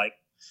with me. Like,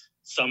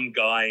 some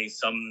guy,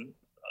 some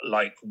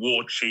like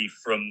war chief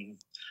from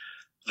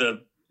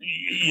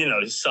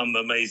some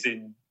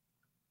amazing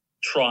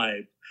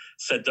tribe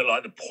said that,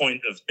 like, the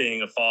point of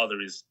being a father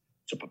is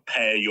to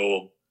prepare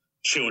your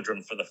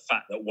children for the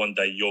fact that one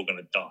day you're going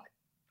to die.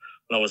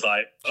 And I was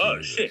like,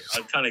 oh, shit,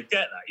 I kind of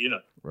get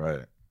that,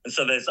 Right. And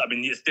so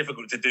it's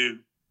difficult to do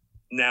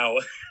now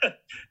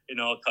in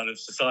our kind of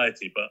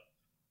society, but,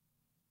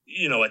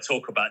 I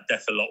talk about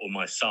death a lot with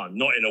my son,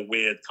 not in a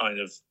weird kind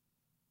of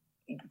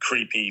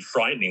creepy,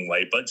 frightening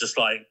way, but just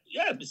like,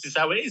 yeah, this is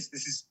how it is.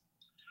 This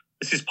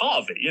is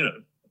part of it,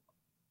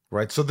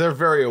 Right. So they're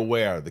very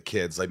aware, the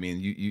kids. I mean,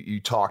 you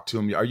talk to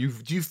them. Do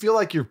you feel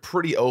like you're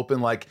pretty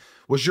open? Like,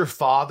 was your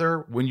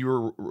father, when you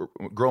were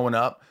growing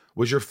up,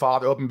 was your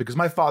father open? Because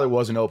my father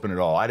wasn't open at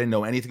all. I didn't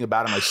know anything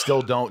about him. I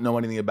still don't know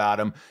anything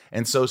about him.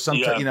 And so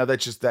sometimes,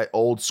 that's just that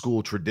old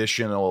school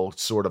traditional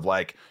sort of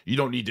like, you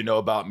don't need to know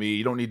about me.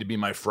 You don't need to be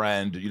my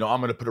friend. I'm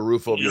going to put a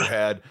roof over your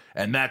head,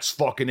 and that's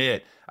fucking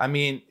it. I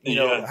mean,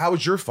 how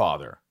was your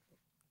father?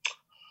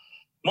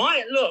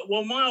 My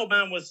old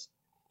man was,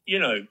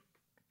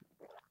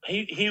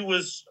 he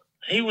was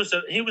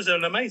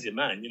an amazing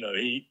man.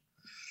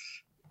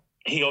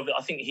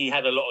 I think he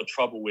had a lot of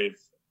trouble with.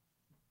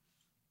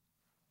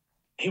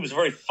 He was a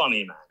very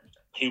funny man.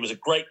 He was a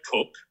great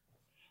cook.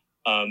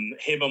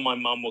 Him and my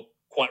mum were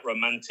quite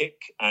romantic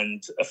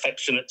and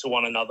affectionate to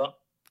one another.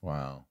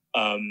 Wow.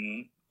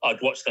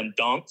 I'd watch them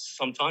dance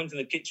sometimes in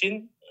the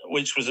kitchen,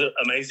 which was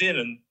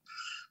amazing.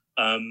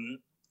 And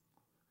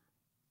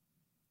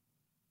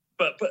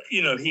but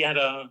he had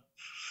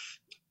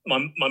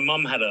my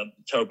mum had a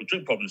terrible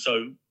drink problem,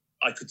 so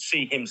I could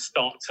see him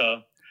start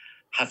to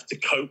have to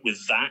cope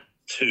with that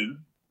too.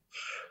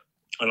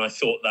 And I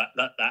thought that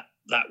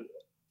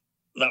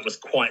was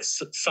quite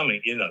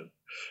something, you know.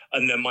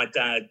 And then my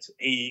dad,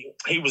 he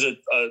was a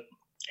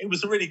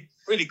really,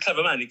 really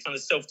clever man. He kind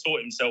of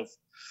self-taught himself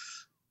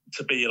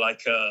to be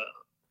like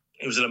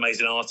he was an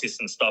amazing artist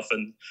and stuff.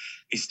 And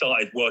he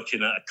started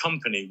working at a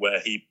company where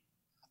he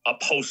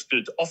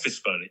upholstered office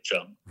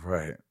furniture.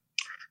 Right.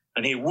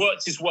 And he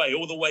worked his way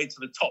all the way to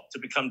the top to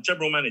become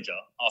general manager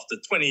after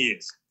 20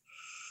 years.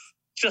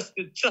 Just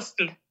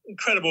an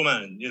incredible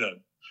man, you know.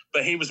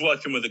 But he was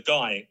working with a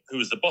guy who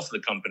was the boss of the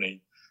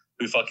company,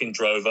 who fucking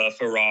drove a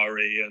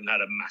Ferrari and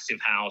had a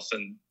massive house.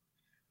 And,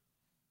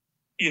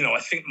 you know, I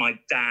think my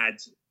dad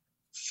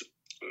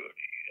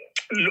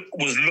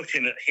was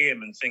looking at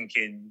him and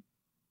thinking,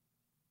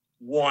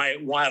 why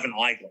haven't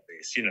I got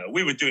this? You know,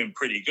 we were doing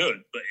pretty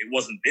good, but it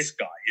wasn't this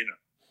guy, you know.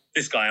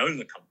 This guy owned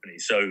the company.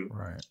 So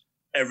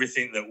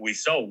everything that he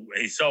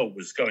sold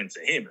was going to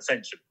him,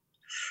 essentially.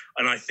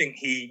 And I think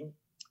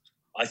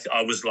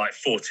I was like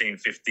 14,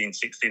 15,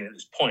 16 at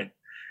this point,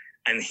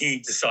 and he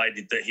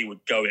decided that he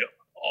would go it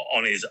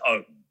on his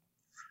own,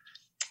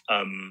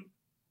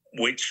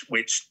 which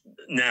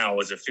now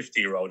as a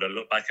 50-year-old, I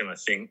look back and I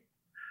think,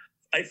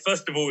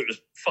 first of all, it was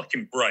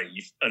fucking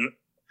brave, and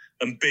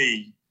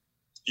B,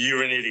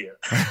 you're an idiot.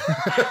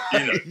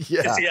 You know,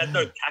 because he had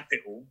no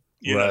capital.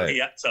 You know, he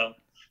had to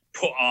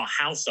put our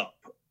house up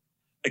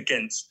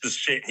against the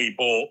shit he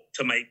bought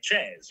to make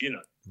chairs, you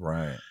know.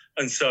 Right.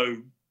 And so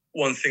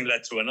one thing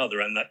led to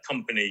another, and that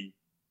company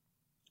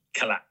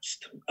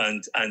collapsed.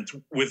 And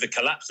with the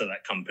collapse of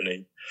that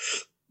company,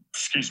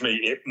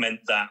 it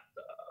meant that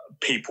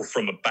people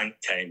from a bank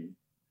came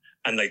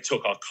and they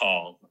took our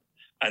car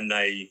and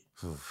they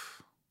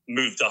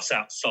moved us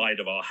outside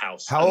of our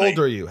house. How old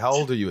are you? How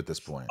old are you at this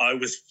point? I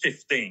was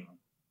 15.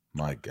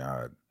 My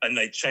God. And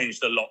they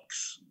changed the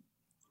locks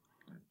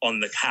on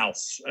the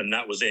house, and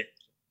that was it.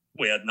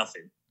 We had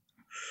nothing.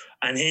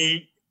 And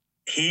he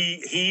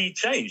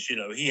changed, you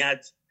know. He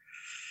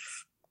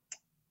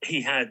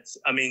had,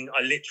 I mean,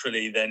 I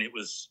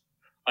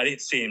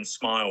didn't see him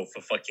smile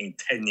for fucking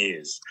 10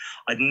 years.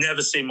 I'd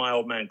never seen my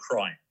old man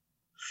cry.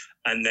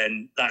 And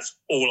then that's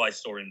all I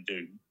saw him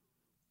do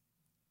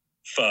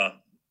for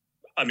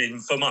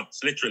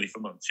months, literally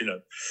for months, you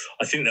know.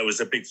 I think there was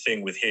a big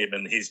thing with him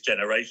and his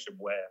generation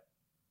where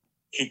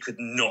he could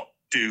not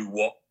do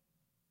what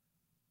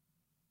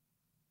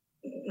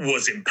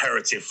was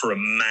imperative for a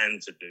man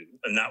to do,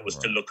 and that was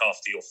to look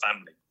after your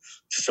family,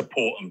 to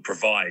support and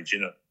provide, you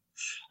know.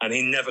 And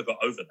he never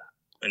got over that,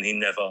 and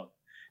he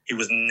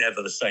was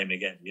never the same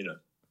again, you know.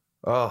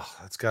 Oh,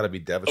 that's got to be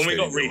devastating.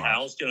 And we got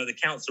rehoused, you know, the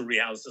council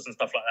rehoused us and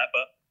stuff like that,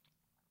 but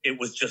it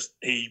was just,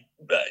 it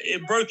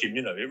broke him,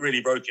 you know, it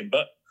really broke him.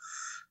 But,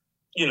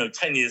 you know,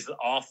 20 years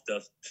after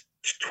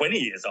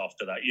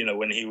that, you know,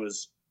 when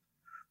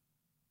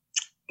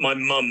my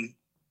mum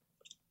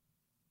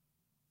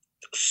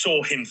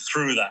saw him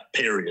through that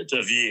period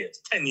of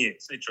years, 10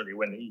 years, literally,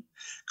 when he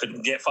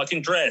couldn't get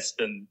fucking dressed,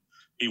 and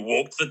he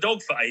walked the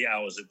dog for 8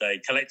 hours a day,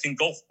 collecting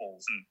golf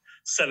balls and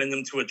selling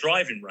them to a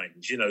driving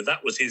range. You know,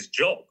 that was his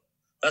job.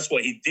 That's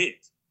what he did.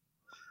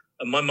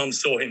 And my mum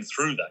saw him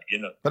through that, you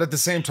know. But at the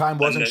same time,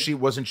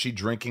 wasn't she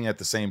drinking at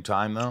the same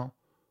time, though?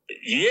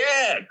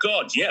 Yeah,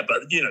 God, yeah.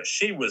 But, you know,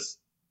 she was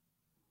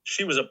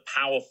a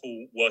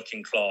powerful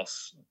working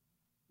class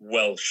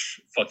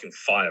Welsh fucking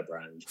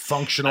firebrand.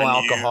 Functional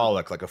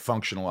alcoholic, like a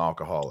functional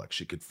alcoholic.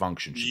 She could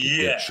function. She could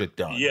get shit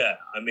done. Yeah.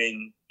 I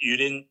mean, you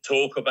didn't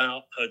talk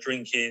about her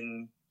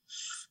drinking.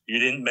 You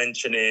didn't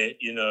mention it.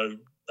 You know,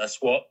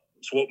 it's what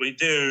we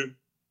do.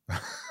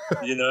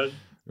 You know,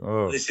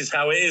 This is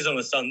how it is on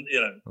a Sunday, you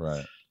know.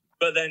 Right.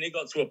 But then it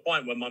got to a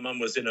point when my mum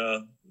was in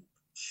her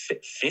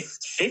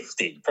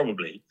 50,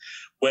 probably,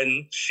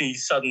 when she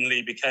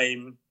suddenly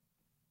became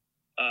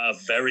a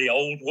very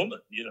old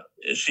woman, you know.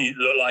 She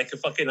looked like a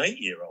fucking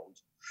 8-year-old.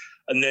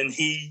 And then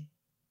he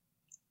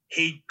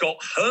got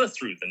her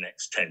through the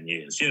next 10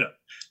 years, you know.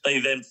 They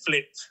then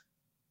flipped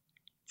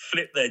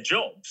their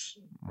jobs.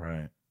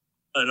 Right.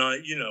 And I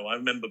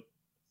remember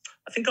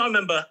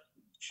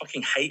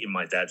fucking hating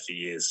my dad for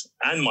years,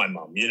 and my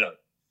mum, you know.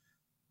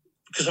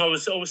 Because I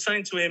was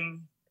saying to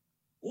him,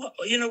 what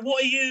are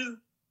you,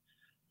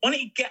 why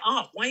don't you get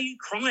up? Why are you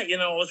crying? You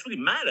know, I was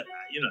really mad at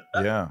that, you know.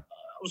 Yeah.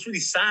 I was really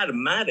sad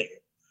and mad at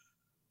it.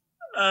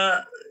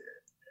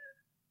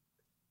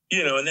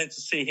 You know, and then to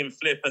see him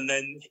flip, and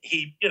then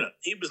he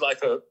was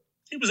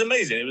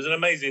amazing. It was an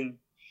amazing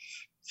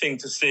thing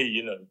to see,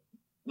 you know,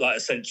 like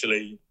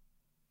essentially,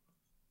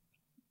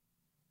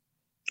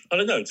 I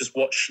don't know, just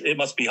watch. It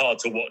must be hard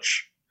to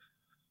watch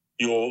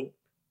the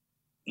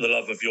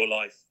love of your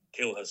life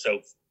kill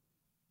herself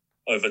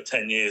over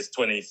 10 years,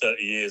 20,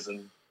 30 years,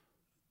 and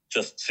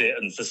just sit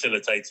and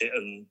facilitate it,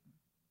 and,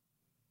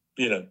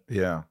 you know.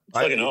 Yeah. It's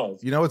fucking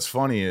hard. You know what's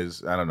funny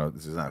is, I don't know,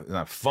 this is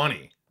not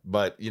funny,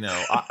 but, you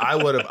know, I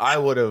would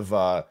have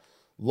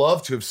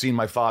loved to have seen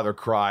my father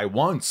cry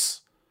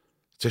once,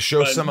 to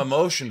show some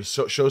emotion,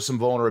 to show some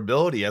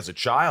vulnerability as a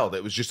child.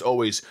 It was just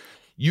always,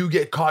 You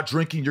get caught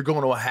drinking, you're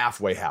going to a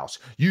halfway house.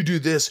 You do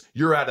this,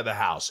 you're out of the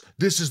house.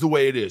 This is the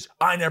way it is.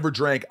 I never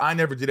drank. I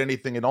never did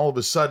anything. And all of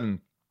a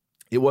sudden,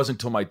 it wasn't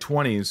until my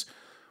 20s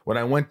when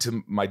I went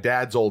to my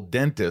dad's old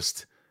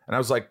dentist, and I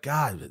was like,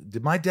 God,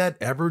 did my dad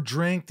ever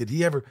drink? Did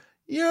he ever?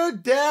 Your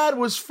dad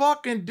was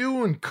fucking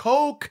doing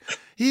coke.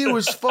 He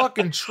was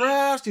fucking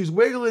trashed. He was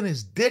wiggling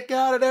his dick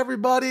out at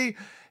everybody.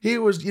 He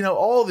was,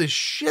 all this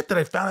shit that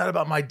I found out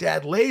about my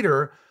dad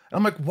later. And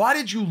I'm like, why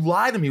did you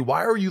lie to me?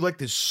 Why are you like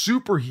this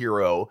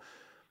superhero?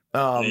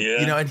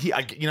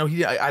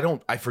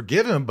 And I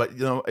forgive him, but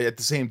at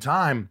the same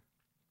time,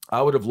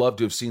 I would have loved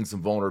to have seen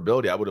some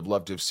vulnerability. I would have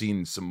loved to have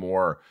seen some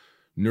more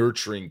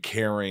nurturing,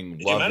 caring,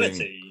 loving.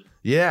 Humanity.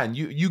 Yeah, and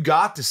you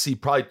got to see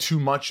probably too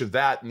much of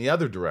that in the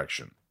other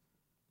direction.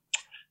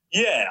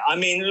 Yeah, I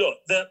mean, look,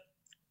 the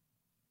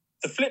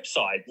flip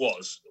side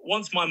was,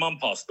 once my mum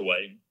passed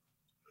away,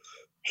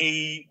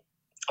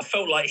 I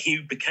felt like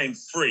he became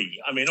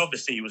free. I mean,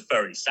 obviously he was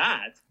very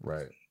sad.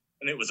 Right.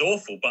 And it was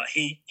awful, but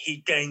he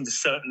gained a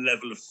certain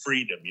level of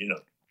freedom,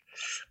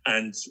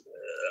 And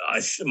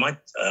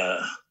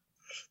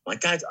my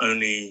dad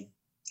only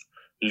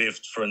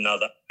lived for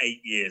another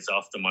 8 years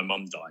after my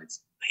mum died.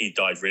 He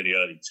died really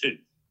early too.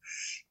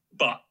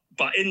 But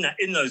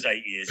in those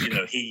 8 years,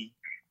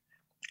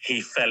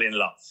 he fell in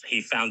love.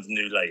 He found a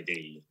new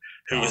lady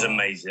who was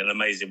amazing, an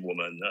amazing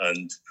woman,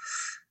 and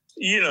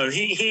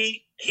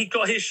he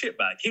got his shit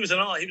back. He was an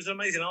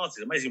amazing artist,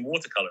 amazing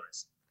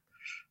watercolorist,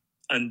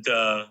 and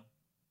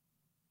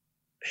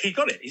he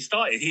got it.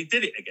 He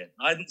did it again.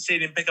 I hadn't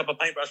seen him pick up a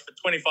paintbrush for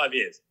 25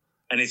 years,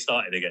 and he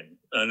started again.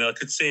 And I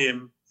could see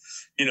him.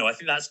 I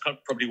think that's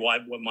probably why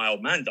when my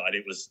old man died,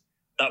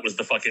 that was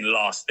the fucking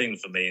last thing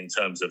for me in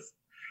terms of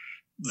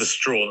the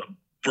straw that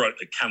broke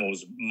the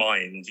camel's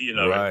mind.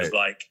 Right. It was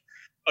like,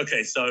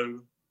 okay,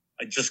 so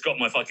I just got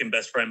my fucking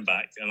best friend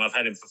back, and I've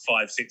had him for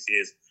 5-6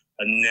 years,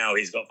 and now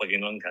he's got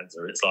fucking lung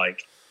cancer. It's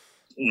like,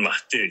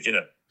 dude,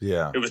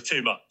 yeah, it was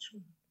too much.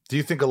 Do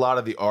you think a lot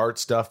of the art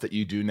stuff that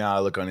you do now, I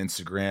look on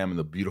Instagram and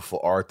the beautiful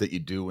art that you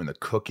do and the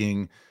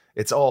cooking,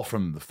 it's all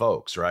from the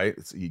folks, right?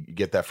 You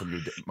get that from your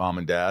mom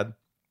and dad?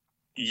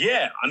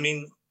 Yeah, I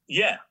mean,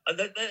 yeah.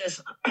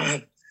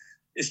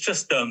 It's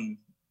just, I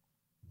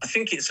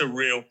think it's a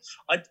real,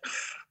 I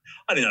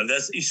don't know,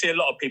 you see a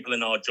lot of people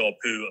in our job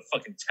who are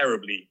fucking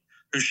terrible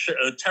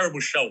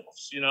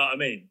show-offs, you know what I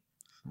mean?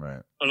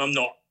 Right. And I'm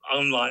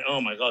like,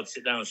 oh my God,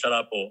 sit down, shut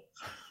up, or...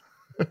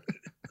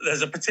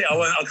 There's a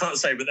particular, I can't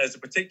say, but there's a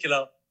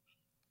particular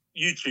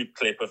YouTube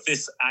clip of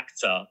this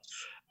actor,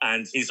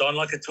 and he's on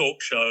like a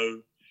talk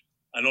show,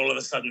 and all of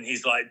a sudden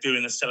he's like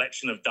doing a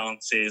selection of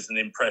dances and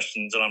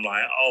impressions, and I'm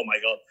like, oh my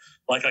God,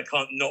 like I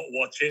can't not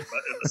watch it, but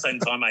at the same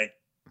time I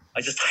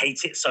just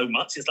hate it so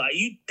much. It's like, are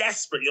you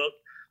desperate? You're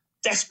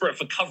desperate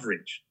for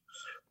coverage.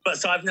 But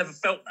so I've never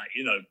felt that,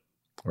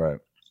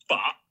 Right. But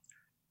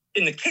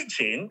in the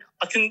kitchen,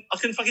 I can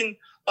fucking,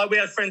 like we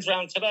had friends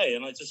around today,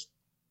 and I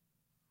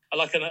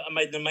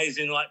made an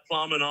amazing like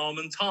plum and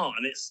almond tart,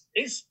 and it's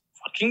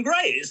fucking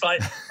great. It's like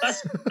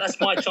that's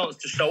my chance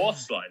to show off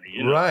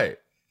slightly, Right.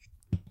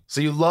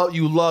 So you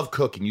love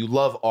cooking, you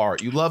love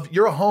art,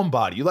 you're a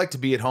homebody. You like to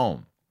be at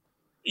home.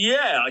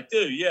 Yeah, I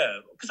do.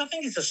 Yeah, because I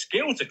think it's a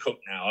skill to cook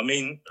now. I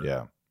mean,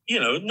 yeah,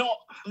 not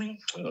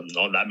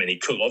that many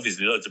cook.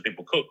 Obviously, loads of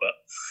people cook, but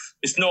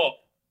it's not.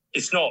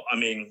 I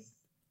mean,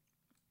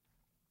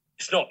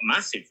 it's not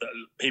massive that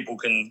people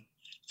can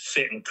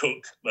sit and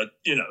cook, but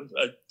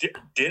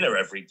dinner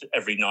every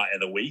night of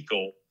the week,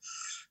 or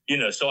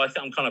So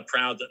I'm kind of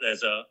proud that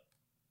there's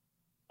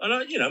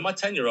my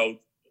 10-year-old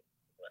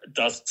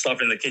does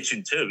stuff in the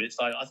kitchen too. It's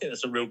like I think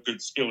that's a real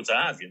good skill to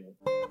have.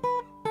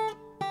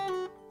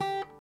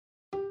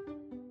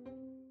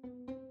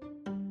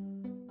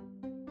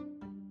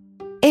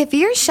 If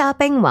you're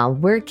shopping while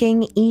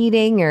working,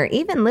 eating, or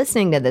even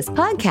listening to this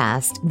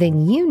podcast,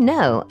 then you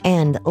know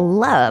and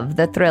love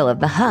the thrill of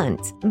the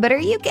hunt. But are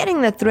you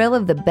getting the thrill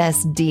of the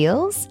best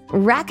deals?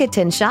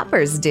 Rakuten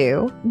shoppers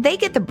do. They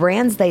get the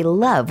brands they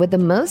love with the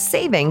most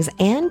savings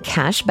and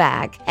cash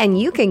back.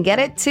 And you can get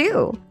it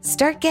too.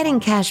 Start getting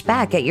cash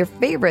back at your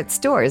favorite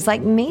stores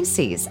like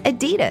Macy's,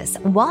 Adidas,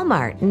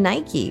 Walmart,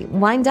 Nike,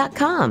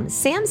 Wine.com,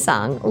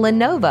 Samsung,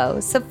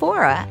 Lenovo,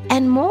 Sephora,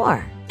 and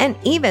more. And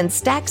even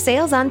stack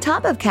sales on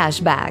top of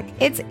cashback.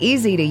 It's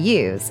easy to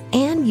use,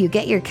 and you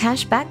get your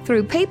cash back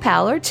through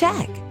PayPal or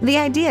check. The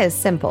idea is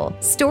simple.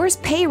 Stores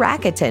pay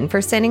Rakuten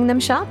for sending them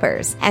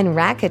shoppers, and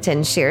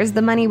Rakuten shares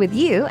the money with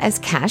you as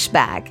cash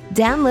back.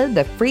 Download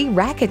the free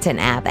Rakuten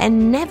app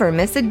and never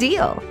miss a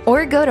deal.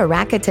 Or go to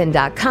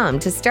Rakuten.com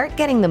to start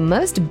getting the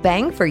most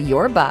bang for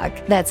your buck.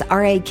 That's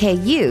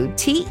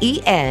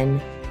Rakuten.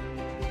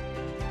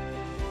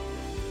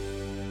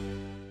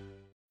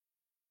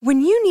 When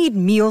you need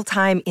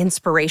mealtime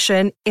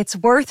inspiration, it's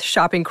worth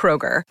shopping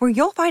Kroger, where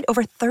you'll find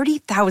over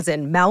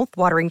 30,000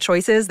 mouth-watering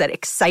choices that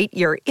excite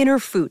your inner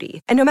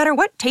foodie. And no matter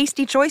what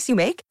tasty choice you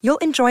make, you'll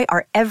enjoy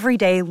our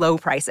everyday low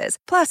prices,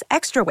 plus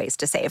extra ways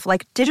to save,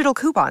 like digital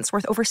coupons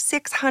worth over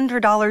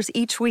 $600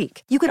 each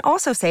week. You can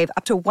also save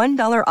up to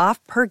 $1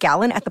 off per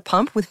gallon at the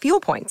pump with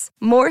fuel points.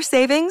 More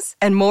savings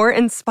and more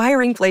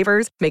inspiring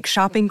flavors make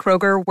shopping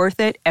Kroger worth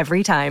it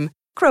every time.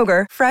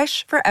 Kroger,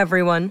 fresh for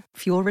everyone.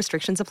 Fuel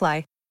restrictions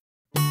apply.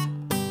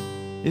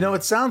 You know,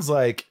 it sounds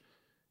like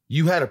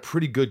you had a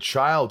pretty good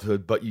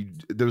childhood, but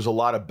there was a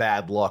lot of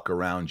bad luck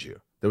around you.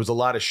 There was a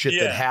lot of shit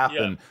that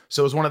happened. Yeah.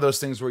 So it was one of those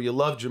things where you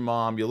loved your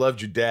mom, you loved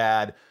your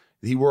dad.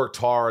 He worked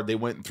hard. They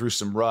went through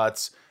some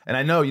ruts. And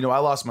I know, I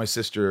lost my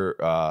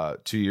sister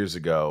 2 years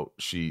ago.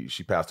 She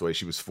passed away.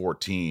 She was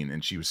 14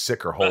 and she was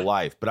sick her whole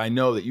life. But I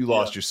know that you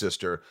lost your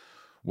sister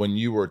when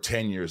you were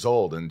 10 years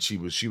old and she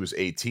was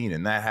 18.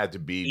 And that had to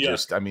be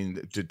just, I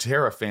mean, to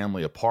tear a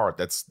family apart,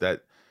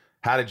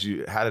 how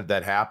did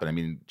that happen? I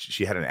mean,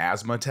 she had an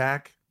asthma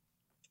attack?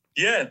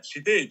 Yeah, she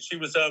did. She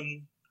was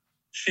an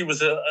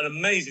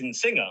amazing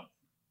singer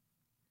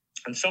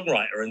and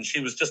songwriter, and she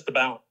was just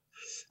about,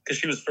 because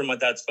she was from my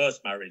dad's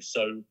first marriage.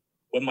 So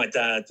when my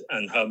dad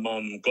and her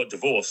mum got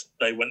divorced,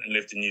 they went and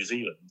lived in New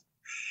Zealand.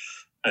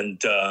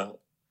 And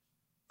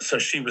so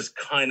she was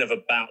kind of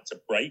about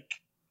to break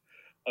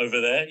over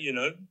there,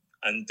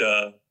 and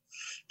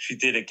she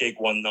did a gig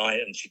one night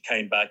and she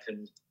came back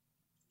and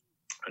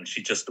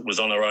she just was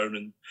on her own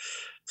and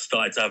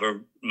started to have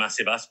a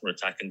massive asthma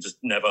attack and just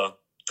never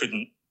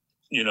couldn't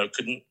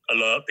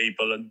alert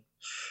people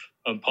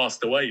and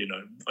passed away,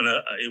 And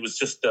it was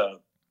just,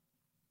 it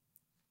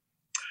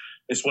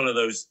was one of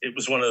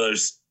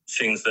those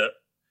things that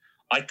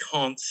I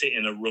can't sit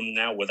in a room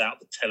now without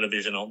the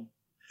television on.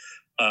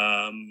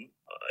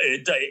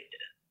 It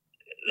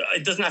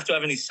doesn't have to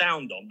have any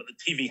sound on, but the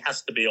TV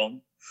has to be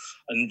on.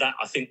 And that,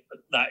 I think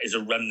that is a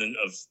remnant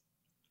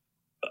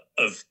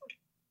of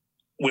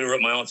we were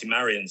at my Auntie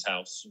Marion's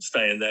house,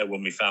 staying there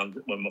when we found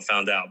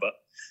out, but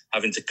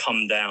having to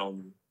come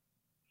down,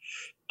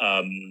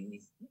 and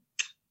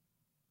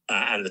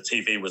the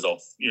TV was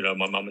off.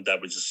 My mum and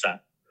dad were just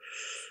sat,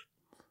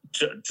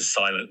 just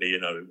silently.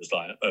 It was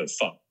like, oh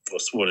fuck,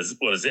 what is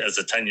it? As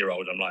a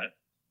 10-year-old, I'm like,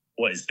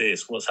 what is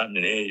this? What's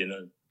happening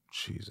here?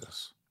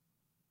 Jesus.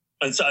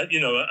 And so,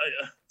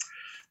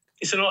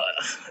 it's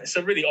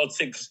a really odd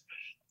thing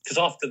because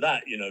after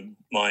that,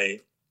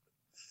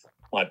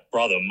 my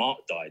brother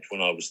Mark died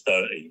when I was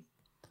 30.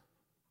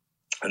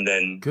 And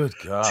then Good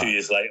God. 2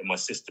 years later, my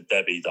sister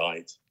Debbie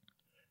died.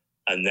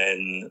 And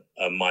then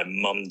my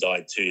mum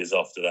died 2 years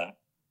after that.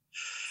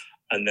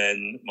 And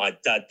then my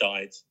dad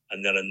died.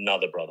 And then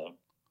another brother,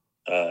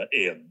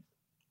 Ian,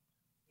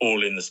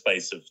 all in the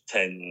space of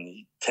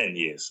 10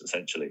 years,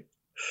 essentially.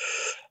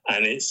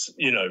 And it's,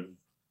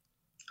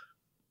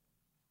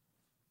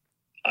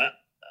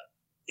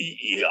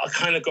 I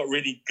kind of got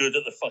really good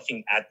at the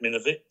fucking admin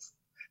of it.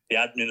 The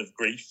admin of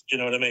grief. Do you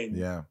know what I mean?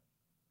 Yeah.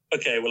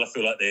 Okay, well, I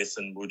feel like this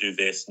and we'll do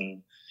this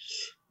and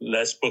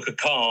let's book a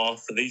car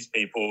for these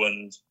people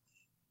and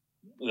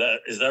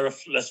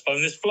let's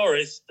phone this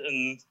florist.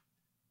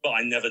 But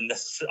I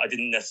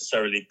didn't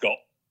necessarily got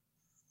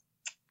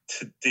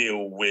to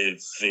deal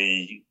with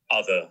the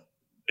other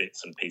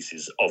bits and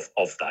pieces of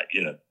that,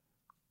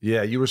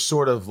 Yeah, you were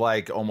sort of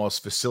like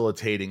almost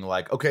facilitating,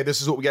 like, okay,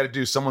 this is what we got to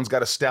do. Someone's got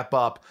to step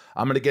up.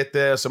 I'm going to get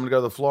this. I'm going to go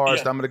to the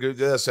florist. I'm going to do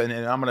this. And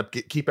I'm going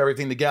to keep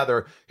everything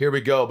together. Here we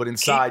go. But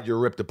inside, you're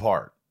ripped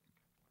apart.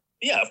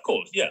 Yeah, of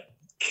course. Yeah.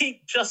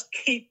 Just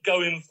keep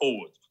going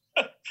forward.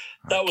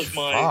 That was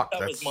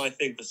my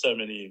thing for so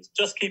many years.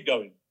 Just keep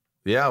going.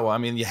 Yeah, well, I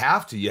mean, you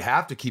have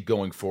to keep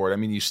going forward. I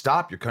mean, you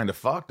stop, you're kind of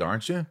fucked,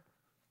 aren't you?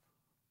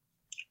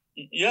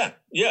 Yeah.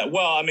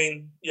 Well, I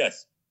mean,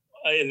 yes.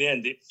 In the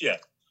end,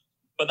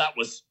 but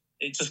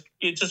it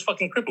just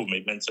fucking crippled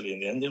me mentally in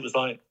the end. It was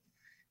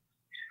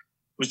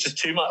just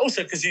too much.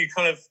 Also, because you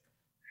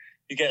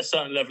get a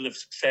certain level of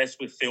success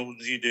with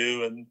films you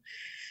do, and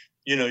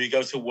you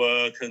go to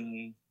work,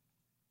 and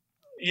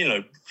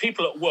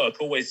people at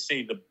work always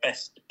see the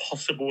best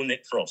possible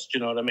Nick Frost. Do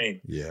you know what I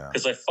mean? Yeah.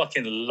 Because I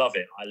fucking love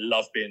it. I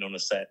love being on a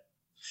set,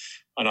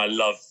 and I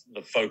love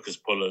the focus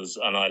pullers,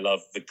 and I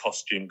love the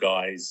costume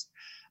guys,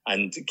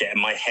 and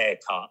getting my hair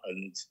cut,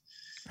 and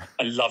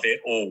I love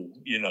it all.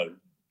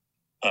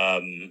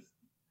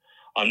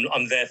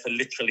 I'm there for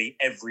literally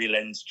every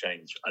lens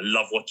change. I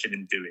love watching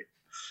him do it.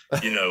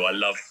 I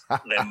love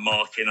them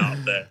marking up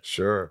there.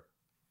 Sure.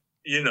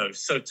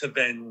 So to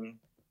then,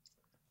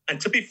 and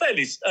to be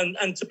fairly,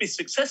 and to be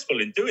successful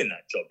in doing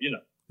that job,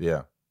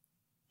 Yeah.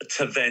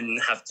 To then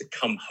have to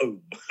come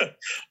home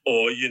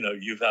or,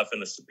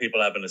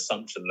 people have an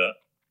assumption that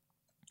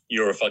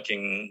you're a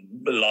fucking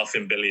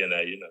laughing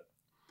billionaire,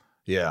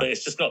 Yeah. But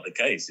it's just not the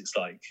case. It's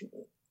like,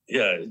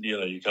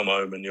 you come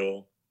home and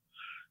you're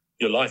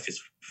your life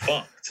is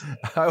fucked.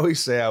 I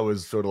always say I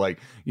was sort of like,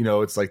 you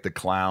know, it's like the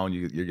clown.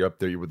 You're up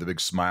there with the big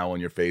smile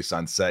on your face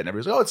on set, and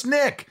everybody's like, oh, it's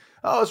Nick.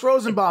 Oh, it's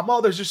Rosenbaum. Oh,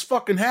 they're just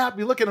fucking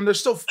happy. Look at them. They're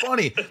so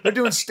funny. They're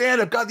doing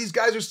stand-up. God, these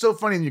guys are so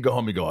funny. And you go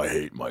home and you go, I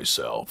hate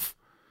myself.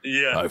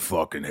 Yeah. I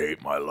fucking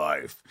hate my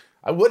life.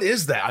 What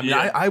is that? I mean,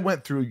 I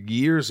went through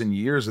years and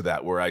years of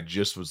that where I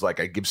just was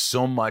like, I give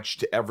so much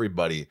to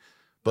everybody.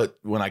 But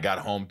when I got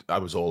home, I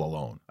was all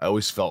alone. I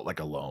always felt like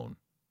alone.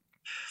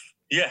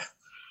 Yeah.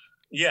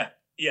 I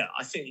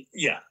think,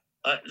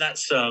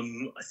 that's, I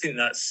think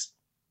that's,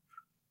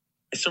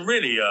 it's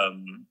really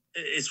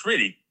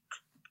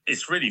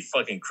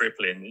fucking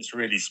crippling. It's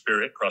really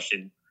spirit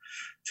crushing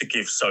to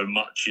give so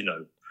much, you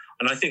know.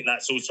 And I think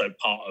that's also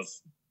part of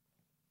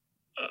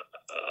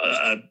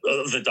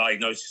the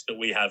diagnosis that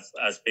we have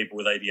as people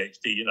with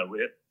ADHD. You know,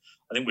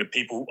 I'm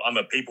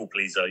a people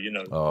pleaser, you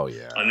know. Oh,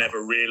 yeah. I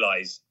never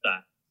realized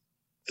that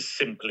the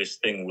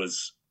simplest thing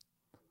was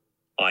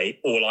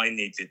all I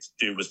needed to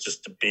do was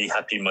just to be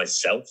happy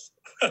myself.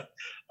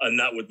 And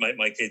that would make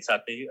my kids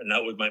happy, and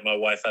that would make my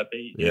wife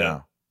happy. Yeah. You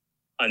know?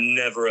 I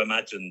never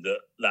imagined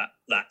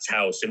that's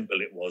how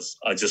simple it was.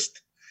 I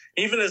just,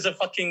 even as a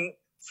fucking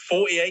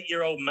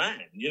 48-year-old man,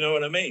 you know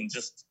what I mean?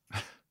 Just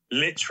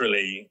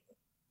literally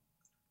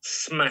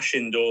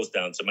smashing doors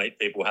down to make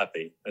people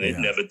happy. And it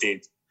never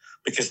did,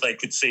 because they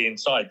could see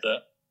inside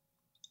that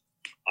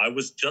I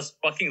was just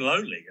fucking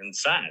lonely and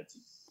sad.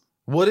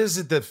 What is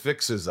it that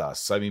fixes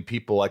us? I mean,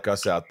 people like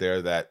us out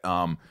there that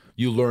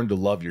you learn to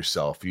love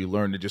yourself. You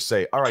learn to just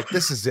say, all right,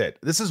 this is it.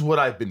 This is what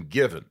I've been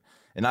given.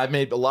 And I've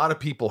made a lot of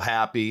people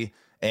happy,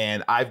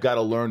 and I've got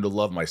to learn to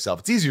love myself.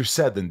 It's easier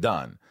said than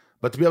done.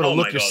 But to be able to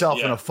look yourself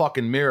in a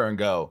fucking mirror and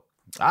go,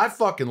 I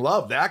fucking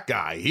love that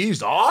guy.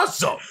 He's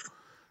awesome.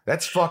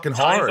 That's fucking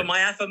hard. Time for my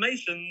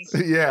affirmations.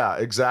 Yeah,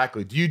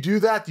 exactly. Do you do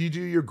that? Do you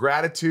do your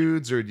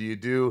gratitudes, or do you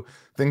do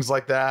things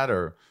like that?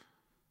 Or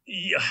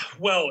yeah,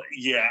 well,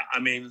 yeah. I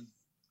mean,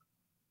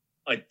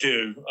 I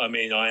do. I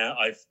mean,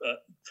 I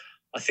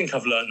think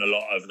I've learned a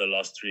lot over the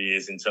last 3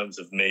 years in terms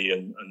of me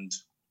and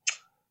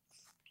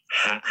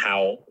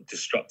how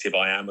destructive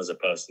I am as a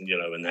person, you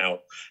know, and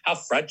how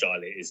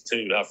fragile it is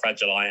too, how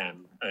fragile I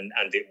am, and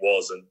it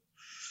was,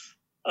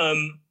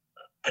 I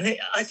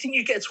think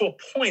you get to a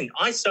point.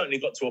 I certainly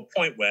got to a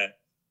point where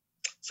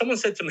someone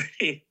said to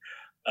me,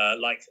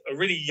 like a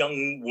really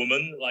young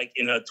woman, like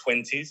in her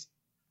 20s,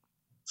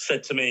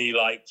 said to me,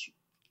 like,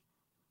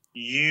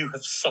 you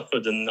have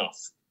suffered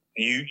enough.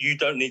 You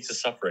don't need to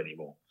suffer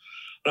anymore.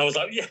 And I was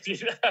like, yeah.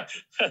 You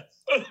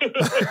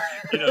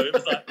know, it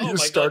was like, oh you my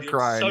start God,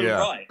 crying, you're so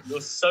right. You're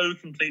so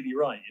completely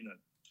right, you know.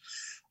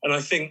 And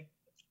I think,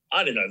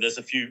 I don't know, there's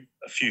a few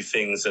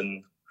things,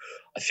 and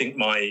I think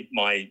my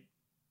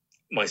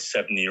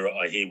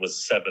 7-year-old, he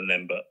was 7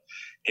 then, but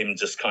him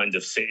just kind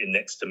of sitting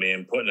next to me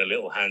and putting a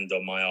little hand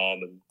on my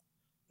arm and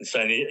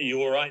saying, are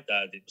you all right,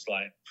 Dad? It was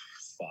like,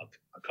 fuck,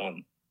 I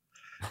can't,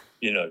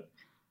 you know.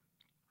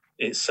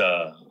 It's,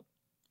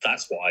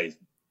 that's what I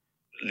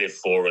live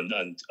for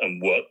and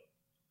work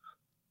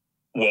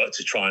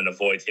to try and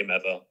avoid him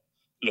ever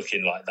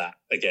looking like that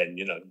again,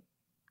 you know.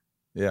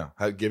 Yeah,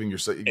 giving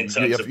yourself,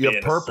 you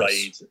have purpose.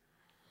 Afraid.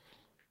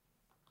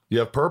 You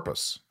have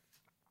purpose.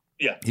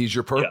 Yeah. He's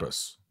your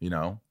purpose, you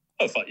know.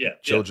 Oh, fuck, yeah.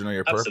 Children are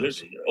your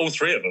absolutely. purpose. All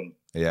 3 of them.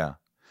 Yeah.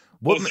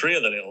 All 3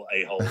 of the little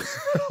a-holes.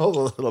 All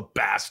the little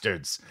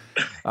bastards.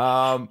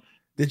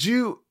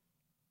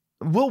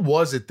 What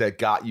was it that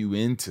got you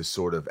into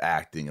sort of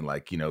acting, and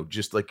like, you know,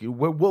 just like,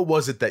 what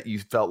was it that you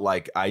felt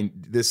like,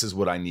 this is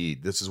what I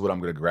need, this is what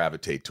I'm going to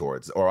gravitate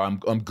towards, or I'm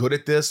good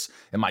at this,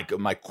 am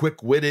I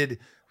quick-witted,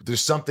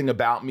 there's something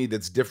about me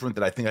that's different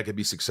that I think I could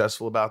be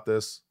successful about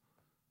this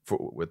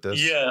with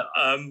this? Yeah.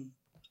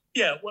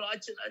 Well, I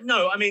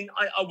mean,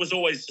 I was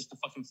always just a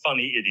fucking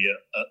funny idiot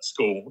at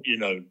school, you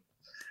know.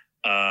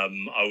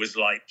 I was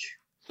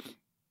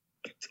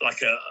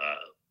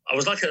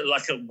like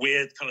a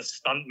weird kind of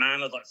stunt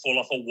man. I'd like fall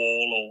off a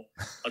wall, or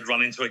I'd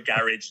run into a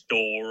garage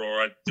door,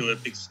 or I'd do a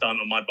big stunt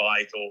on my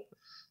bike,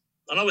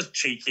 and I was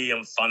cheeky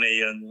and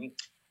funny, and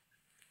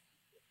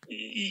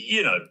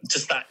you know,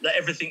 just that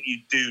everything you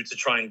do to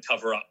try and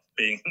cover up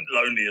being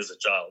lonely as a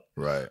child,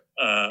 right?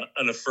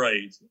 And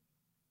afraid.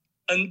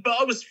 But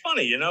I was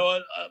funny, you know.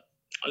 I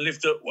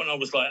lived when I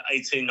was like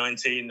 18,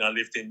 19. I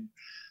lived in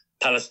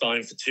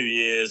Palestine for 2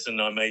 years,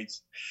 and I made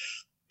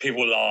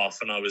people laugh,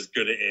 and I was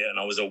good at it, and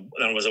I was a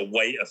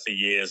waiter for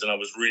years, and I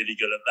was really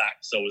good at that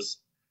because I was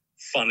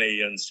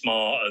funny and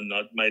smart, and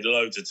I made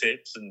loads of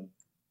tips, and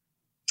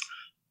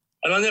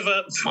I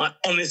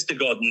honest to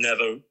God,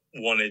 never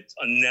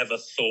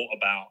thought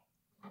about,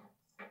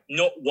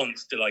 not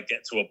once did I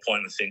get to a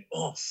point and think,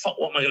 oh fuck,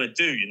 what am I going to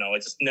do? You know, I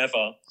just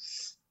never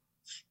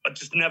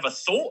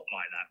thought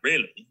like that,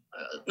 really.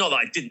 Not that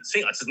I didn't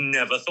think, I just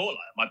never thought like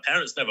that. My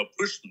parents never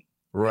pushed me.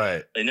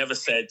 Right. They never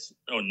said,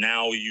 oh,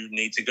 now you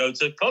need to go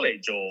to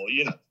college, or,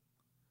 you know.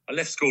 I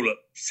left school at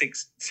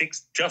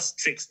just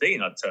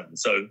 16, I'd turned.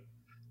 So,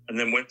 and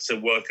then went to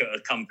work at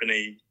a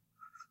company,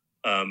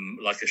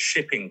 like a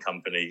shipping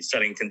company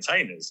selling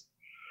containers.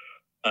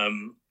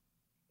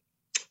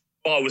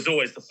 But I was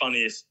always the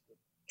funniest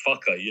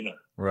fucker, you know.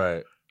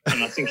 Right.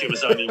 And I think it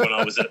was only when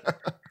I was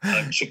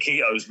at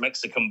Chiquito's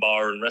Mexican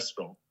bar and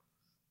restaurant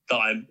that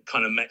I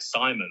kind of met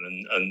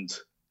Simon, and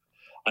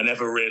I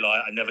never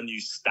realized, I never knew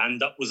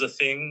stand-up was a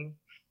thing.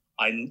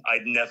 I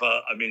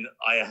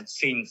had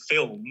seen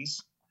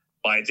films,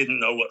 but I didn't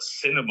know what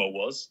cinema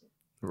was.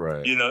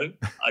 Right. You know,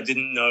 I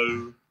didn't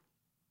know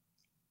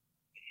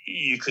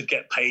you could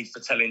get paid for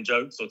telling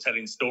jokes or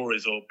telling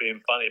stories or being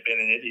funny, being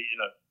an idiot, you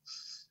know.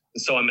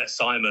 And so I met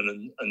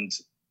Simon, and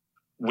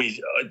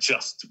we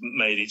just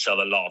made each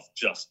other laugh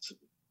just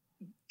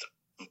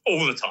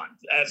all the time.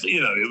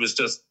 You know, it was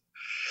just,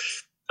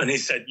 and he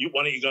said,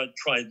 why don't you go and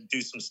try and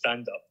do some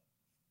stand-up?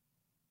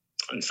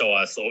 And so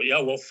I thought, yeah,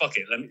 well, fuck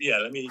it. Let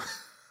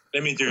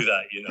me do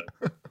that, you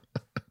know.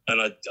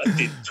 And I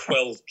did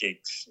 12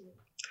 gigs,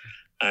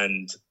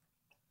 and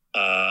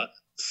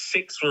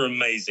 6 were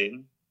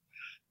amazing,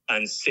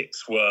 and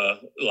 6 were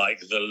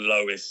like the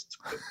lowest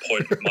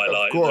point of my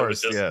life. Of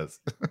course, yes.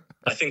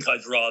 I think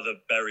I'd rather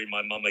bury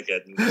my mum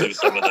again than do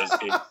some of those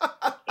gigs.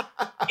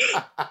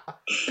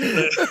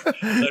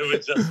 they were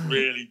just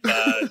really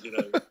bad, you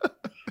know.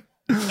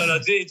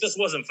 And it just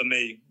wasn't for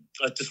me.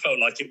 I just felt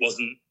like it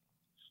wasn't.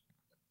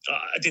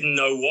 I didn't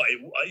know what it,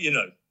 you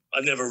know.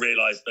 I never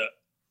realised that.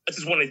 I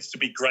just wanted it to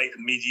be great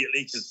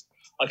immediately because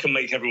I can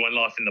make everyone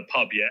laugh in the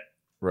pub yet.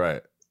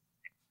 Right.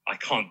 I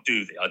can't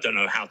do this. I don't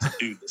know how to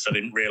do this. I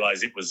didn't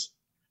realise it was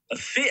a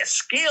fierce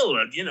skill,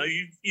 and you know,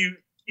 you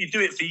do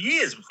it for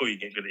years before you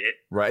get good at it.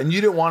 Right, and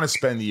you didn't want to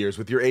spend the years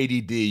with your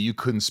ADD. You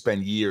couldn't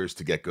spend years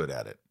to get good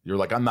at it. You're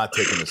like, I'm not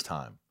taking this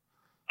time.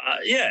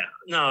 Yeah,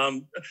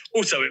 no.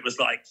 Also, it was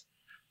like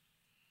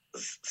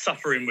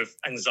suffering with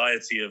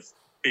anxiety of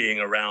being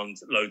around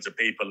loads of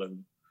people,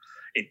 and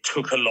it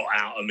took a lot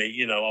out of me.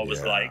 You know, I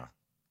was like,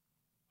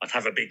 I'd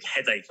have a big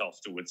headache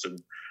afterwards,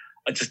 and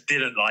I just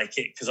didn't like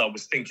it because I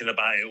was thinking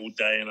about it all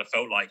day, and I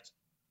felt like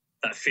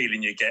that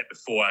feeling you get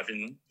before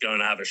going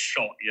to have a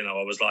shot. You know,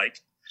 I was like,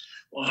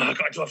 oh, I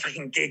got to do a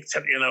fucking gig.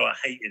 You know, I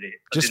hated it.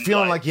 Just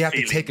feeling like you have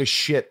to take a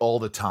shit all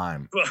the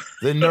time.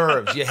 The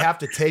nerves. You have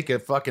to take a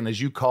fucking, as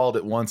you called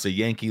it once, a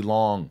Yankee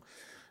long,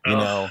 you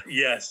know.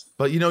 Yes.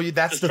 But, you know,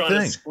 that's just the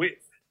thing.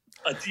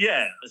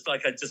 It's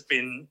like I'd just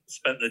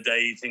spent the day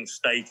eating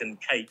steak and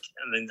cake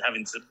and then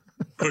having to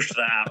push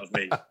that out of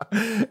me.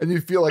 And you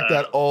feel like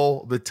that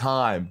all the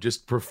time,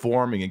 just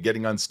performing and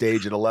getting on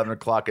stage at 11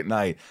 o'clock at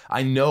night.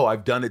 I know,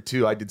 I've done it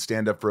too. I did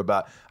stand up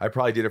I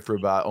probably did it for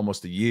about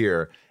almost a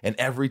year. And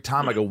every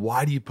time I go,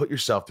 why do you put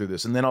yourself through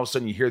this? And then all of a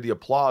sudden you hear the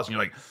applause and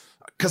you're like,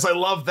 because I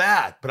love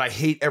that. But I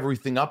hate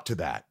everything up to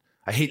that.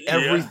 I hate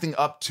everything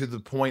up to the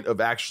point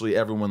of actually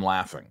everyone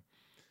laughing.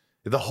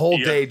 The whole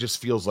day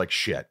just feels like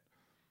shit.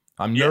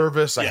 I'm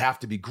nervous. I have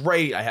to be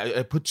great.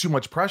 I put too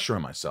much pressure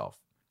on myself.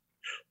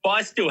 But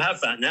I still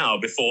have that now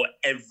before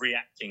every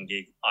acting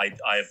gig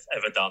I've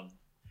ever done.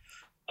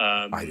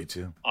 I do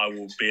too. I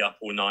will be up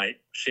all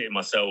night shitting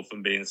myself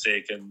and being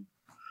sick and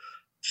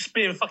just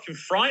being fucking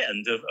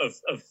frightened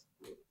of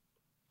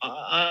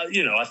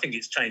you know, I think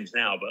it's changed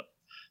now,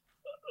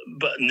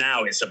 but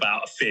now it's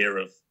about a fear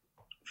of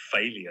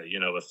failure, you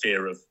know, a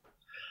fear of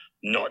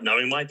not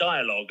knowing my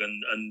dialogue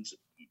and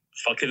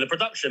fucking the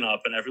production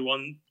up and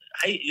everyone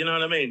hate, you know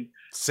what I mean?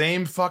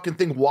 Same fucking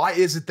thing. Why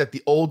is it that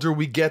the older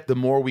we get, the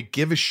more we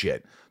give a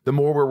shit? The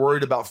more we're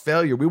worried about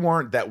failure. We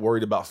weren't that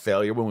worried about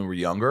failure when we were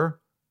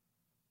younger.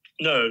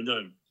 No.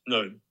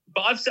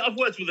 But I've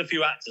worked with a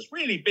few actors,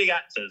 really big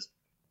actors,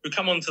 who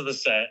come onto the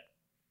set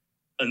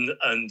and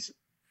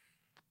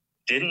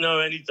didn't know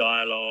any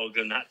dialogue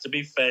and had to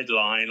be fed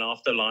line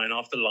after line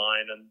after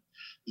line and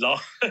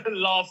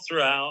laugh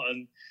throughout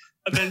and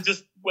then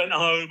just went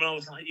home and I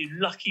was like, you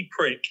lucky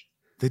prick.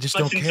 They just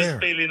don't care. Just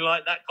feeling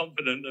like that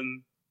confident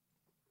and,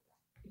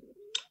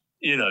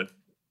 you know.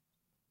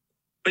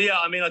 But yeah,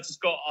 I mean, I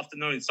just got, after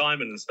knowing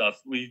Simon and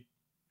stuff, he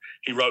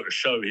wrote a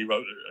show. He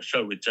wrote a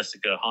show with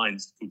Jessica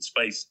Hines called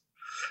Space.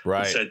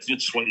 Right. He said, I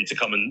just want you to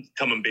come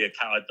and be a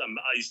character.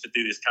 I used to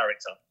do this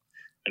character.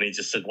 And he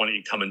just said, why don't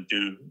you come and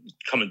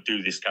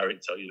do this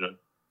character, you know?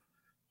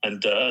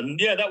 And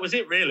yeah, that was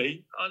it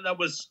really. That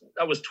was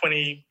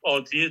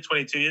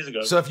 22 years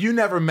ago. So if you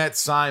never met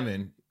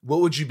Simon,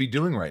 what would you be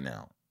doing right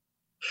now?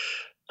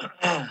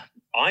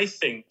 I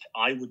think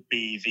I would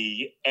be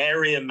the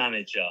area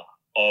manager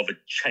of a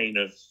chain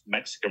of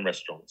Mexican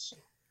restaurants.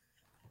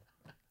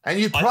 And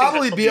you'd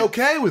probably be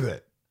okay with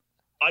it.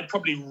 I'd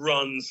probably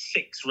run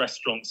 6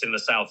 restaurants in the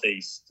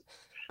Southeast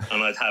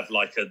and I'd have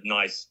like a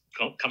nice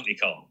company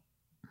car.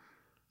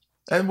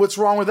 And what's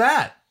wrong with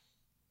that?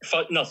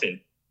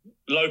 Nothing.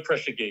 Low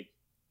pressure gig.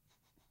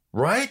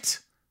 Right?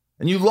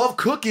 And you love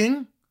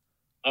cooking.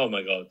 Oh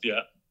my God,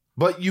 yeah.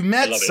 But you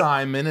met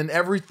Simon and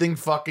everything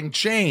fucking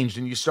changed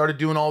and you started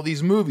doing all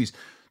these movies.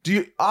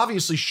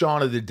 Obviously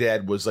Shaun of the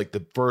Dead was like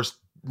the first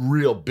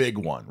real big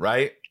one,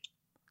 right?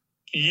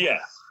 Yeah.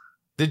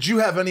 Did you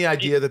have any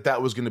idea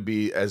that was going to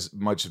be as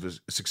much of a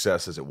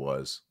success as it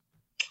was?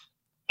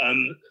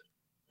 No,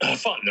 I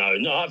don't know.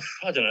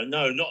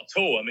 No, not at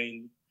all. I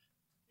mean,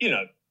 you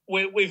know,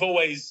 we've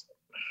always,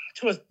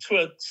 to a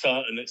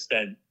certain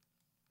extent,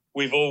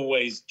 we've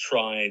always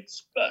tried,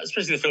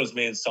 especially the films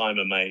me and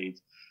Simon made,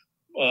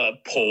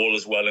 Paul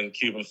as well, and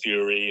Cuban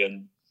Fury,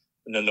 and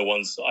then the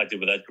ones I did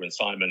with Edgar and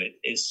Simon.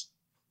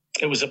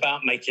 It was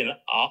about making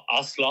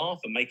us laugh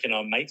and making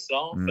our mates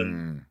laugh,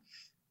 and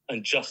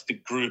just a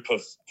group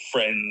of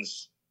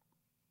friends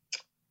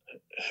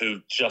who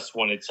just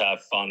wanted to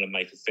have fun and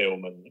make a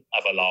film and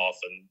have a laugh.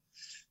 And,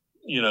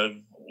 you know,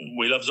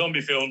 we love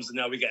zombie films, and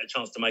now we get a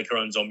chance to make our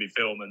own zombie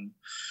film. And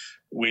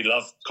we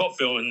love cop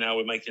film, and now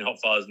we're making Hot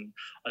Fuzz. And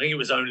I think it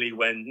was only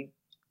when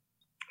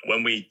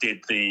we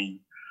did the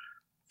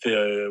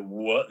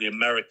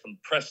American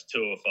press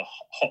tour for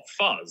Hot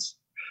Fuzz,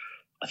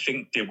 I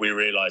think, did we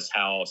realize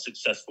how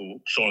successful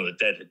Shaun of the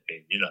Dead had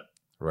been, you know?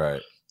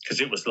 Right.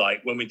 Because it was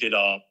like when we did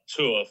our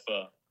tour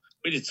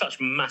we did such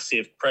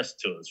massive press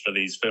tours for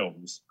these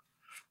films.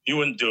 You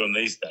wouldn't do them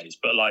these days,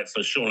 but like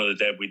for Shaun of the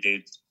Dead, we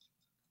did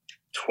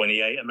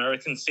 28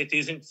 American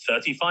cities in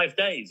 35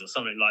 days or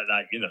something like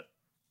that, you know?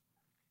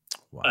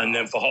 Wow. And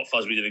then for Hot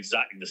Fuzz, we did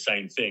exactly the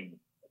same thing.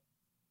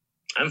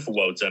 And for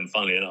World's End,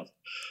 funnily enough.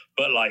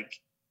 But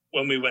like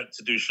when we went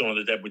to do Shaun of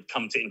the Dead, we'd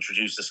come to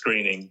introduce the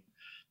screening,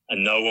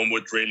 and no one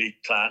would really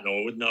clap, no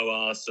one would know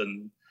us,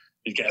 and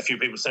you'd get a few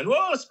people saying,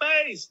 "Whoa,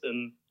 space!"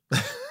 And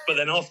but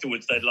then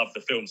afterwards, they'd love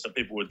the film, so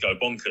people would go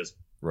bonkers.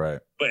 Right.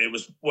 But it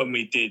was when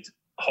we did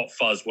Hot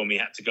Fuzz, when we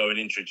had to go and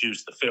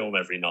introduce the film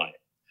every night.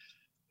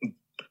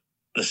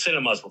 The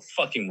cinemas were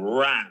fucking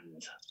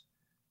rammed,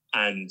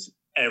 and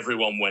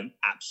everyone went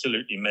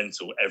absolutely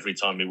mental every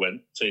time we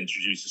went to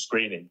introduce a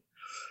screening.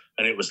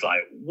 And it was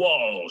like,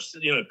 whoa,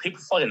 you know, people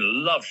fucking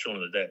love Shaun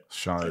of the Dead.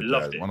 Shaun of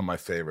the Dead, one of my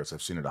favorites.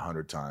 I've seen it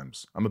 100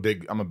 times. I'm a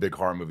big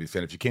horror movie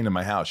fan. If you came to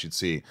my house, you'd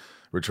see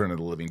Return of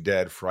the Living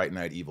Dead, Fright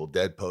Night, Evil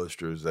Dead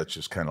posters. That's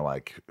just kind of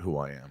like who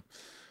I am.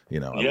 You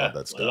know, I love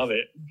that stuff. I love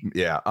it.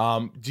 Yeah.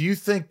 Do you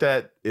think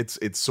that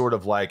it's sort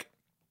of like,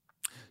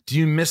 do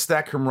you miss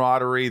that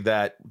camaraderie,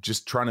 that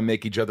just trying to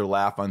make each other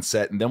laugh on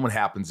set? And then what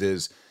happens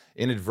is,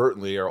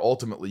 inadvertently or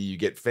ultimately, you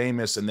get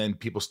famous, and then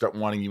people start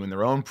wanting you in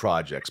their own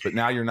projects. But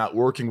now you're not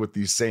working with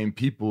these same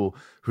people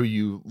who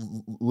you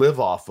live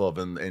off of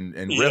and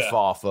riff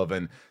off of.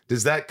 And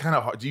does that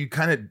do you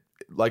kind of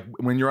like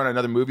when you're on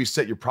another movie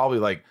set, you're probably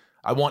like,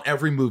 I want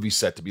every movie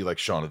set to be like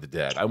Shaun of the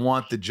Dead. I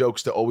want the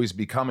jokes to always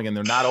be coming, and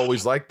they're not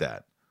always like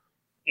that.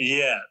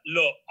 Yeah,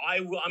 look,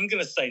 I'm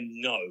going to say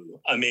no.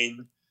 I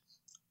mean,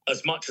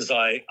 as much as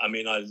I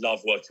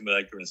love working with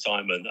Edgar and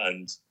Simon,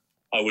 and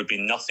I would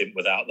be nothing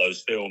without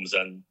those films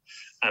and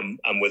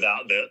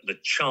without the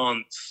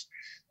chance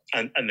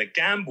and the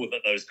gamble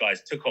that those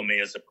guys took on me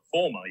as a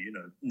performer, you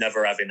know,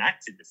 never having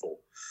acted before.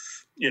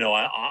 You know,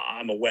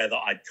 I'm aware that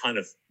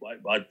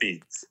I'd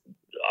be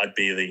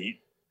the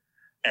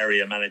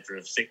area manager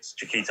of 6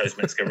 Chiquitos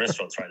Mexican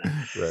restaurants right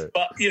now. Right.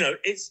 But, you know,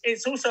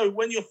 it's also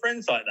when you're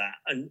friends like that,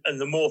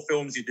 and the more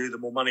films you do, the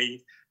more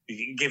money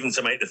you give them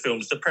to make the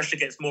films, the pressure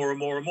gets more and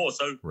more and more.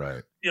 So,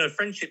 right. You know,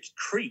 friendships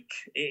creak.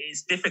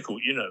 It's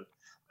difficult, you know.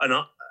 And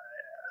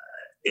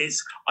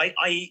it's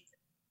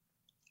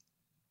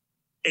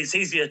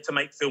easier to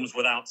make films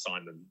without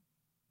Simon,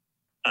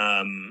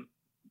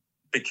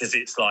 because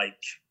it's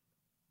like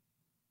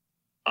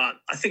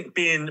I think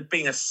being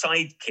a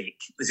sidekick.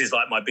 This is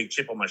like my big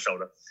chip on my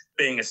shoulder.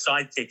 Being a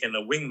sidekick and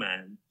a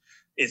wingman,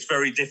 it's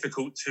very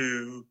difficult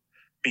to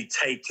be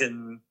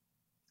taken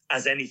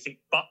as anything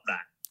but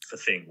that for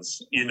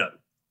things, you know.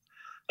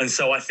 And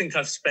so I think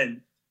I've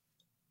spent,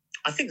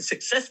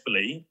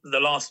 successfully,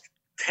 the last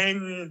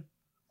 10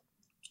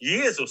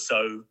 years or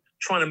so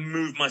trying to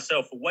move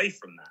myself away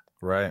from that.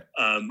 Right.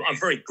 I'm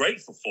very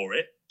grateful for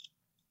it,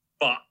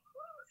 but,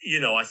 you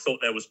know, I thought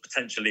there was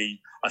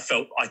potentially, I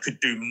felt I could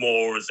do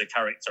more as a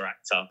character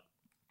actor.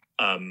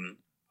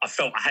 I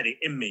felt I had it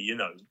in me, you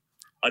know.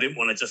 I didn't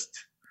want to just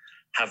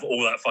have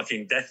all that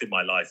fucking death in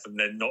my life and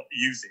then not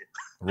use it.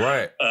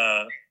 Right.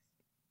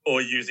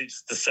 Or use it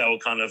just to sell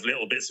kind of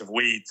little bits of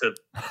weed to,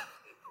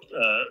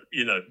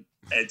 you know,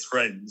 Ed's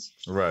friends.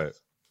 Right.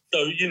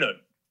 So, you know,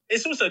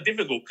 it's also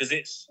difficult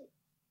because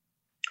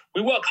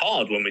we worked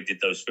hard when we did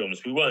those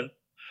films. There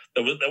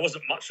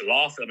wasn't much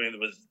laugh. I mean, it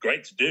was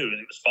great to do and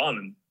it was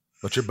fun.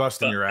 But you're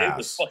busting your ass. It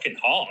was fucking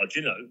hard,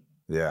 you know.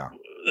 Yeah.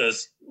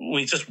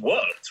 We just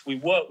worked. We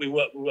worked.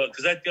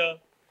 Because Edgar,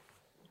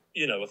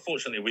 you know,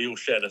 unfortunately, we all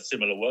shared a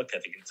similar work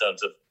ethic in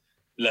terms of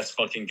let's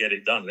fucking get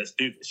it done. Let's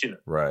do this, you know.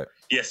 Right.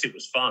 Yes, it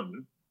was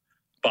fun,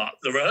 but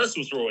the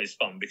rehearsals were always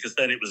fun because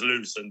then it was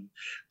loose and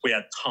we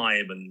had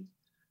time, and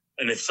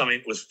if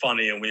something was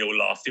funny and we all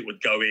laughed, it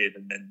would go in,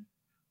 and then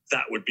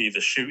that would be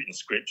the shooting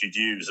script you'd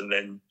use. And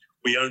then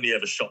we only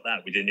ever shot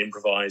that. We didn't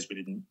improvise. We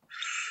didn't,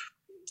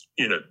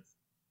 you know.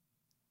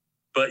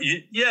 But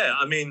yeah,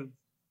 I mean,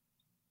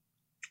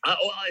 I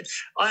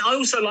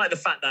also like the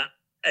fact that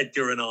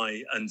Edgar and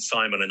I and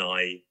Simon and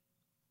I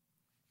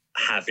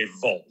have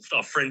evolved.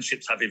 Our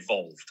friendships have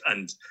evolved,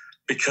 and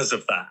because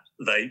of that,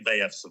 they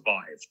have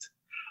survived.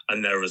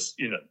 And there is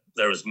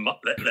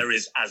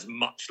as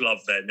much love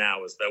there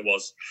now as there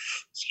was,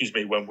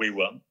 when we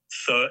were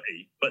 30.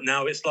 But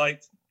now it's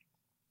like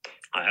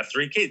I have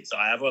 3 kids.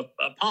 I have a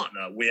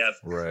partner. We have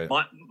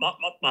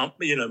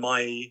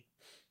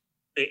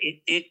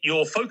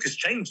your focus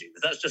changes.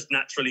 That's just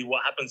naturally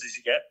what happens as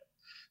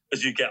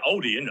you get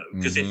older, you know,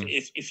 because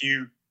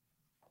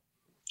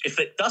if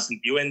it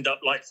doesn't, you end up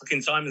like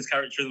fucking Simon's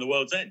character in The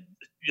World's End.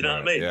 You know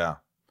what I mean? Yeah.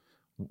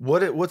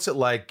 What's it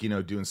like, you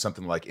know, doing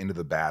something like Into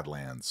the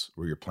Badlands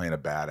where you're playing a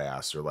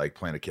badass or like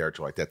playing a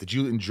character like that? Did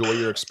you enjoy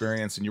your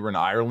experience? And you were in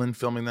Ireland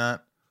filming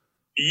that?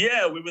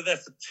 Yeah, we were there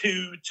for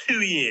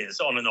two years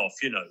on and off,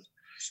 you know.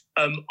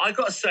 I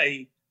got to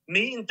say,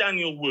 me and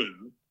Daniel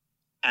Wu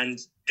and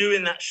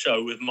doing that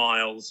show with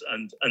Miles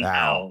and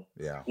Al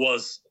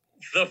was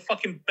the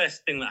fucking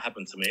best thing that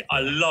happened to me.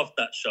 I loved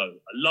that show.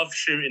 I loved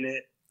shooting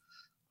it.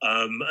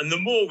 And the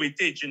more we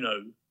did, you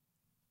know,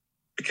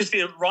 because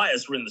the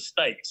writers were in the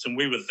States and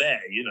we were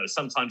there, you know,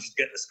 sometimes you'd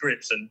get the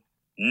scripts and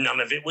none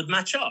of it would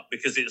match up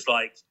because it's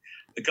like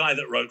the guy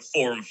that wrote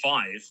 4 and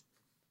 5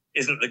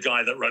 isn't the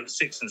guy that wrote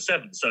 6 and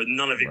 7. So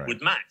none of it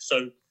would match.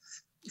 So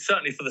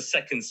certainly for the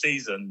second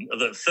season, or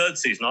the third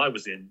season I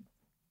was in,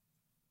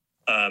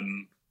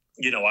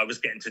 you know, I was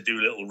getting to do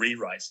little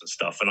rewrites and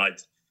stuff. And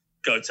I'd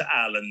go to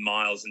Al and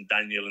Miles and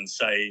Daniel and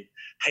say,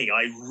 hey,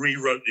 I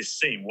rewrote this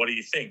scene. What do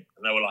you think?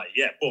 And they were like,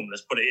 yeah, boom,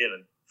 let's put it in.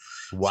 And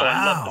wow. So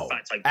I love the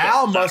fact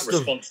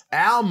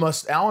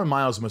Al and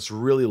Miles must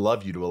really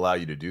love you to allow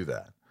you to do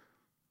that.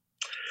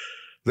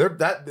 I'm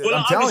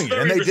telling you,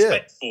 and they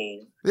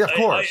respectful. Did. Yeah, of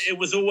course. It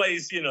was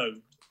always, you know,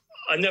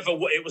 I never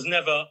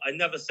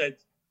said,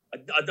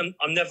 I'm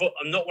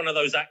not one of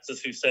those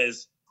actors who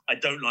says, I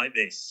don't like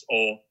this,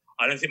 or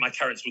I don't think my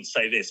character would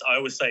say this. I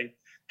always say,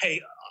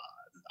 hey,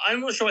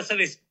 I'm not sure I said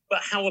this,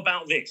 but how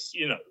about this?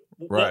 You know,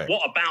 what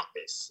about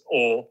this?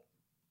 Or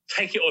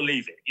take it or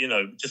leave it, you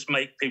know, just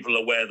make people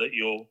aware that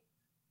you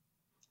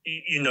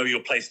know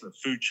your place in the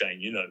food chain,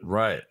 you know.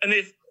 Right. And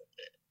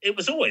it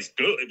was always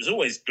good. It was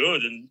always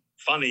good and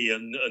funny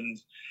and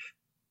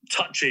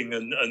touching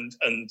and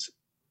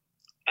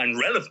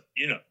relevant,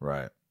 you know.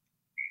 Right.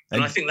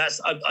 And I think that's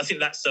something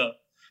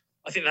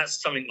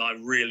that I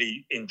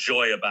really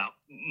enjoy about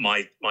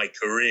my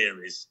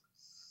career is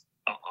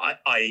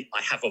I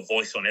have a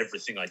voice on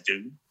everything I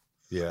do.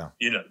 Yeah.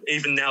 You know,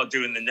 even now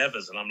doing the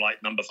Nevers and I'm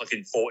like number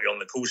fucking 40 on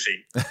the call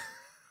sheet.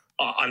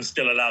 I'm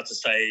still allowed to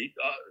say,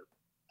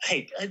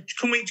 hey,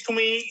 can we,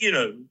 you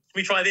know, can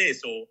we try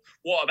this? Or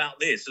what about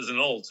this as an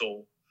alt?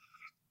 Or,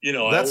 you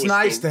know, that's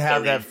nice to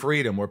have that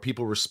freedom where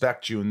people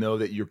respect you and know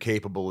that you're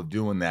capable of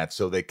doing that.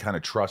 So they kind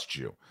of trust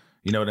you.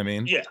 You know what I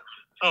mean? Yeah.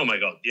 Oh my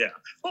God. Yeah.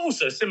 But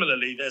also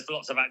similarly, there's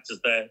lots of actors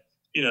there.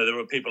 You know, there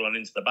were people on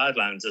Into the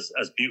Badlands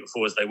as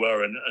beautiful as they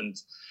were and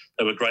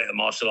they were great at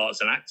martial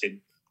arts and acting.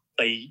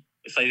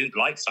 If they didn't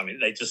like something,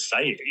 they just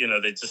say it. You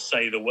know, they just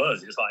say the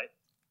words. It's like,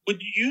 well,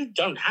 you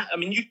don't have. I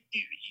mean,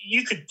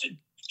 you could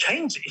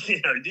change it.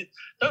 You know,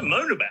 don't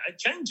moan about it.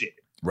 Change it.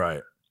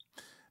 Right.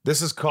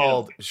 This is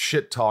called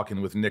Shit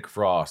Talking with Nick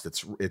Frost.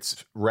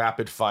 It's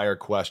rapid fire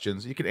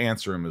questions. You can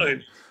answer them.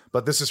 Okay.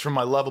 But this is from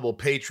my lovable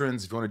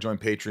patrons. If you want to join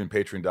Patreon,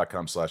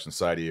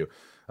 patreon.com/insideof you,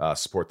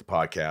 support the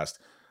podcast.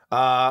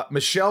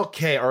 Michelle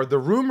K, are the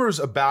rumors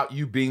about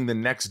you being the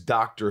next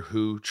Doctor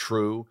Who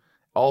true?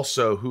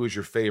 Also, who is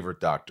your favorite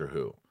Doctor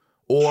Who?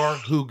 Or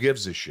who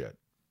gives a shit?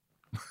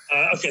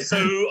 Okay, so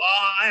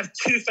I have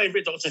 2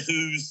 favorite Doctor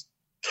Who's.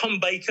 Tom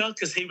Baker,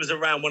 because he was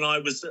around when I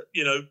was,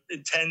 you know,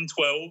 10,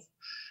 12.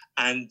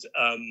 And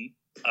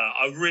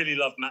I really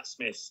love Matt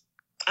Smith.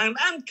 And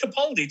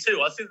Capaldi,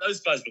 too. I think those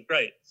guys were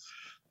great.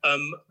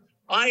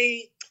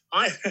 I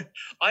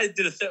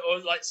did a thing,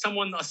 or like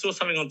I saw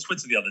something on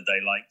Twitter the other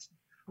day, like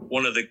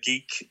one of the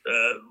geek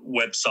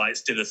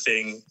websites did a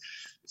thing,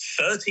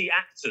 30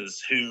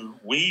 actors who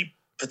we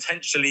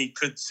potentially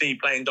could see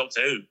playing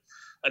Doctor Who.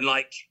 And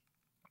like,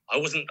 I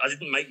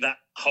didn't make that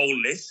whole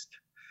list.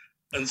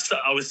 And so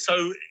I was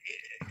so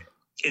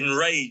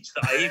enraged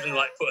that I even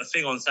like put a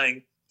thing on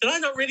saying, did I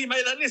not really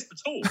make that list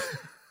at all?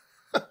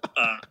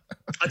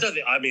 I don't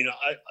think, I mean,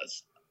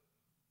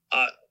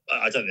 I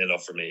don't think they'd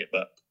offer me,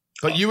 but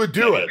you would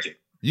do it.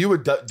 You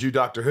would do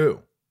Doctor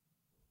Who.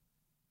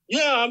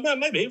 Yeah,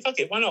 maybe. Fuck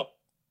it. Why not?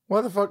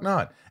 Why the fuck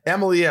not?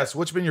 Emily S.,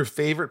 what's been your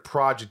favorite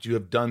project you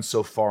have done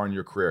so far in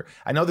your career?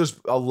 I know there's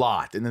a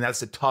lot, and then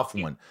that's a tough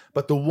one,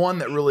 but the one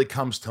that really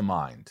comes to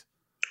mind.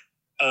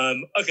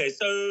 Okay,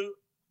 so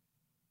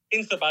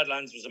Into the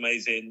Badlands was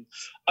amazing.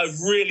 I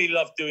really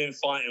loved doing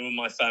Fighting with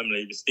My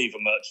Family with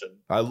Stephen Merchant.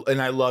 I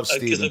love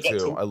Stephen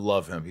too. I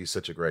love him. He's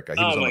such a great guy.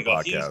 He was on the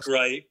podcast. He's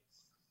great.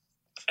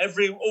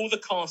 All the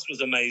cast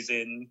was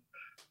amazing.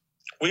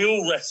 We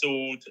all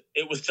wrestled.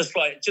 It was just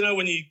like, do you know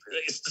when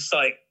it's just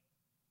like,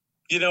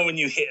 you know when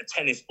you hit a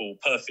tennis ball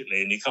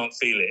perfectly and you can't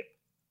feel it?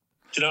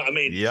 Do you know what I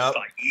mean? Yeah. It's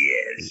like,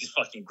 yeah, this is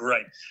fucking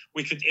great.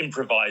 We could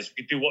improvise. We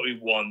could do what we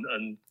want.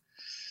 And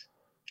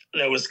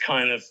there was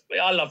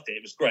I loved it.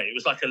 It was great. It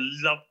was like I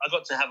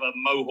got to have a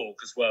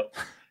mohawk as well.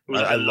 It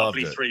was like a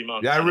lovely 3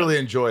 months. Yeah, I really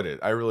enjoyed it.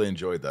 I really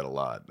enjoyed that a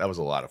lot. That was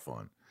a lot of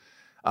fun.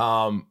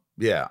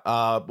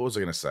 What was I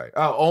going to say?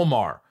 Oh,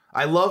 Omar.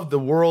 I love The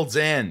World's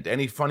End.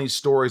 Any funny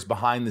stories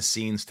behind the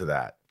scenes to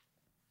that?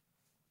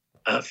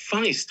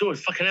 Funny story,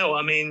 fucking hell.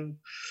 I mean,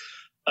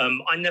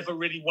 I never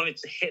really wanted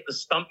to hit the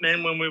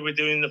stuntmen when we were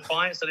doing the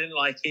fights. I didn't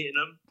like hitting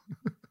them.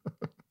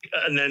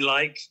 And then,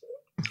 like,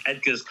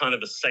 Edgar's kind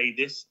of a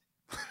sadist.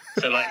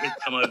 So, like, he'd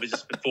come over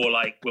just before,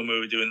 like, when we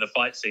were doing the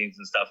fight scenes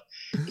and stuff.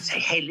 He'd say,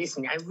 hey,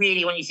 listen, I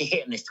really want you to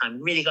hit him this time.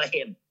 You really got to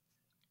hit him.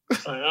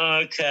 It's like,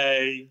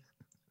 okay.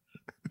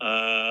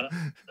 And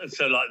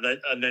so, like,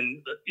 and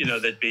then, you know,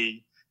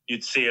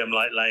 you'd see him,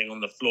 like, laying on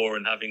the floor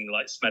and having,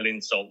 like,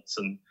 smelling salts.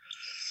 And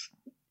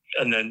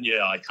then,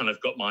 yeah, I kind of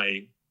got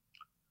my,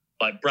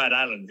 like, Brad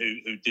Allen,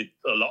 who did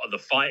a lot of the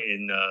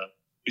fighting,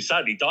 who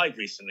sadly died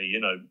recently, you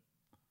know.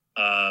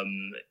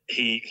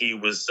 He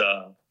was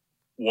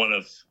one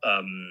of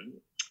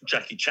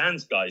Jackie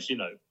Chan's guys, you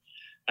know,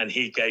 and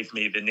he gave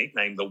me the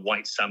nickname the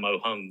White Sammo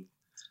Hung,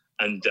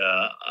 and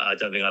I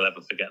don't think I'll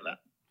ever forget that.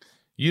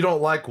 You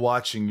don't like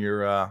watching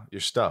your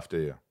stuff, do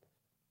you?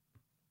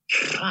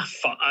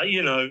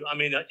 You know, I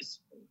mean,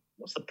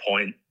 what's the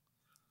point?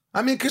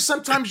 I mean, because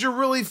sometimes you're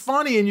really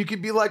funny, and you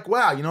could be like,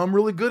 "Wow, you know, I'm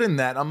really good in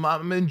that.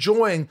 I'm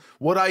enjoying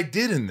what I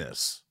did in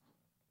this."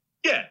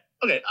 Yeah.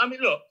 Okay. I mean,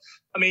 look.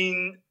 I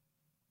mean,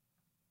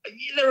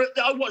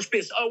 I watch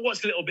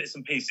little bits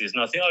and pieces,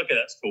 and I think, okay,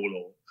 that's cool.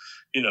 Or,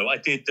 you know,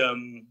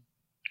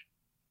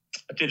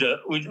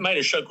 we made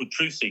a show called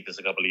Truth Seekers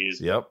a couple of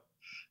years ago. Yep.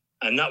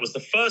 And that was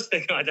the first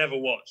thing I'd ever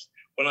watched.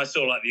 When I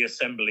saw, like, the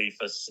assembly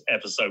for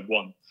episode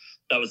 1,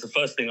 that was the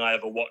first thing I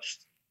ever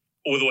watched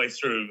all the way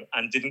through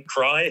and didn't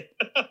cry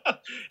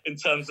in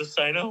terms of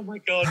saying, oh my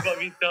God, what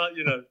have you done?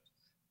 You know,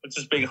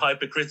 just being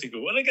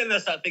hypercritical. And again,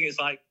 that's that thing. It's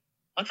like,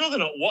 I'd rather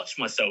not watch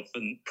myself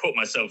than put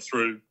myself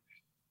through.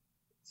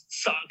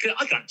 So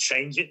I can't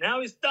change it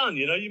now. It's done.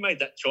 You know, you made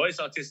that choice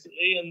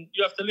artistically and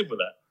you have to live with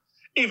that.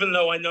 Even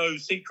though I know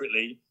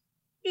secretly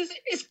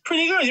it's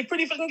pretty good. You're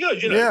pretty fucking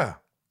good, you know? Yeah.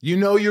 You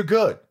know you're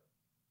good.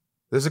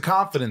 There's a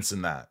confidence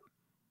in that.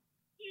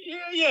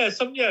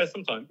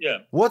 Sometimes, yeah.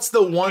 What's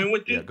the one? I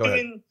mean, go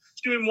ahead.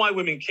 Doing Why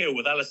Women Kill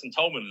with Alison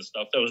Tolman and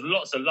stuff, there was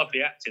lots of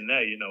lovely acting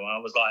there, you know. I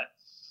was like,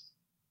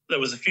 there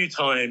was a few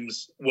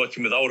times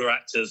working with older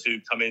actors who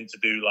come in to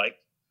do, like,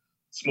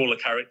 smaller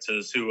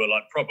characters who were,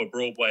 like, proper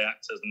Broadway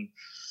actors.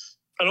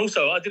 And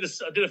also, I did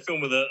a film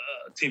with a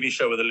TV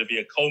show with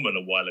Olivia Colman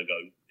a while ago.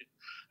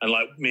 And,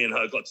 like, me and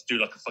her got to do,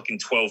 like, a fucking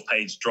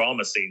 12-page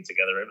drama scene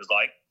together. It was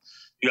like,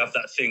 you have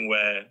that thing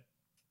where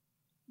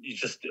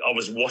I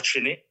was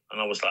watching it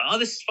and I was like, oh,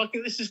 this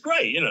is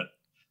great, you know.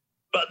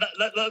 But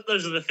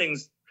those are the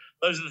things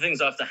I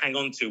have to hang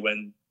on to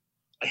when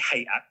I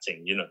hate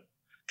acting, you know,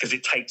 because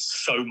it takes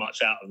so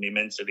much out of me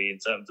mentally in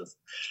terms of,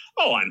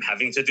 I'm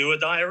having to do a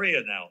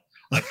diarrhea now.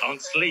 I can't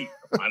sleep.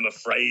 I'm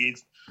afraid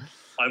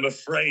I'm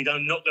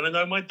not going to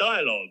know my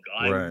dialogue.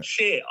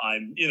 Shit.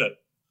 You know,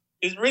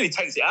 it really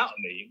takes it out of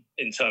me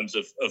in terms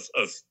of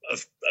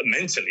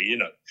mentally, you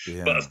know.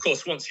 Yeah. But of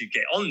course, once you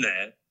get on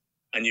there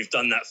and you've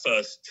done that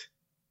first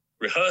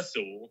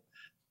rehearsal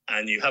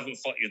and you haven't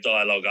fucked your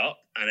dialogue up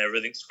and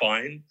everything's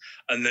fine,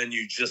 and then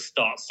you just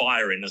start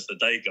firing as the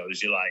day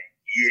goes, you're like,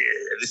 yeah,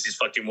 this is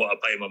fucking what I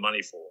pay my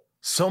money for.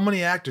 So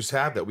many actors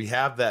have that. We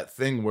have that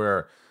thing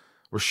where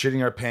we're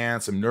shitting our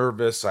pants. I'm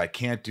nervous. I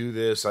can't do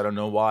this. I don't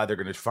know why. They're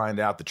going to find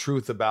out the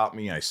truth about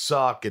me. I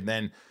suck. And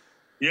then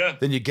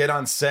you get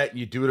on set,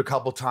 you do it a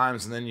couple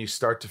times, and then you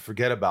start to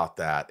forget about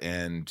that,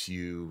 and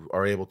you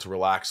are able to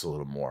relax a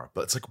little more.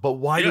 But it's like,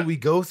 why do we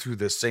go through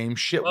this same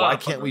shit? Why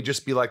can't we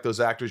just be like those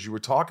actors you were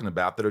talking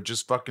about that are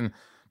just fucking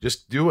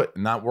just do it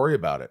and not worry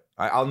about it?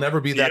 I'll never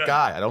be that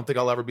guy. I don't think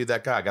I'll ever be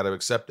that guy. I got to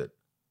accept it.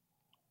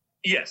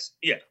 Yes,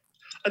 yeah.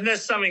 And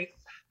there's something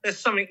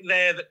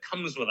there that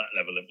comes with that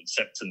level of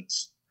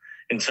acceptance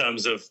in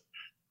terms of,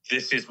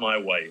 this is my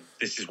way,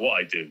 this is what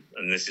I do,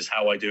 and this is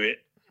how I do it.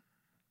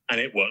 And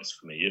it works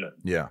for me, you know.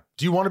 Yeah.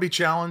 Do you want to be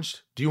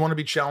challenged? Do you want to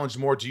be challenged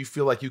more? Do you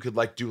feel like you could,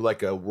 like, do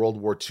like a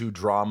World War II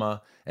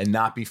drama and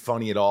not be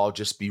funny at all,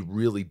 just be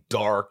really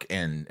dark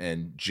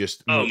and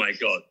just... Oh, my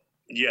God.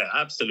 Yeah,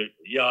 absolutely.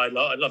 Yeah, I'd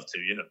love to,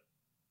 you know.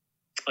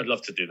 I'd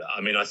love to do that. I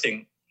mean, I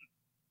think...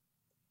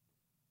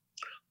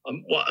 I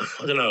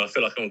don't know. I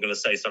feel like I'm going to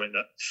say something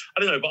that...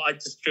 I don't know, but I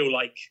just feel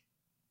like...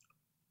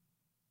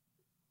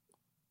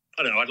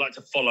 I don't know. I'd like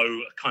to follow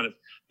a kind of...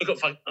 I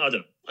don't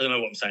know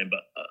what I'm saying,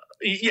 but...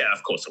 yeah,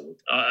 of course I would.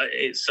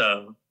 It's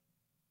a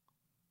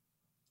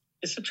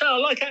child.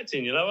 I like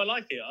acting, you know. I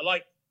like it.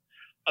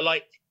 I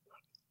like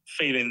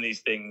feeling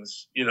these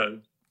things, you know.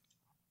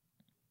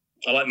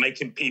 I like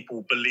making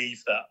people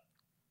believe that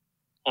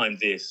I'm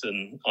this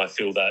and I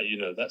feel that, you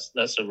know.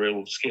 That's a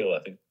real skill, I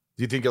think.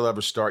 Do you think you'll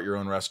ever start your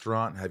own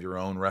restaurant, have your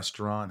own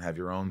restaurant, have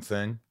your own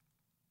thing?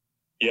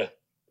 Yeah.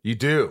 You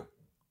do?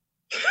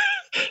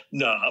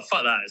 No,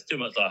 fuck that. It's too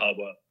much like hard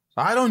work.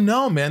 I don't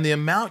know, man. The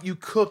amount you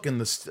cook and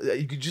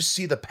you could just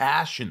see the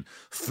passion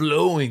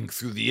flowing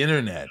through the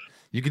internet.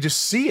 You could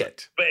just see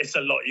it. But it's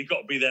a lot. You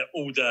got to be there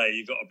all day.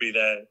 You got to be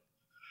there,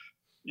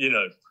 you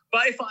know.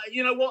 But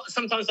you know what?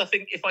 Sometimes I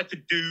think if I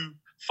could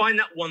find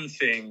that one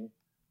thing,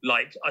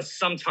 like I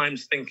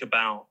sometimes think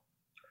about,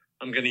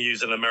 I'm going to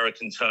use an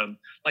American term,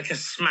 like a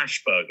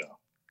smash burger.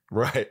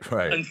 Right.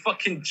 And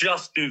fucking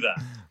just do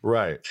that.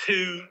 Right.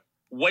 2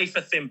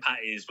 wafer thin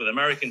patties with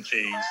American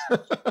cheese,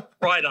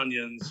 fried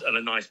onions, and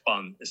a nice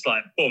bun. It's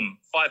like, boom,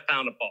 £5 a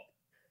pop.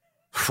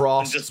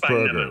 Frost's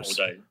Burgers.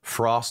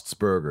 Frost's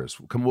Burgers.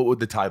 What would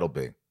the title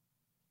be?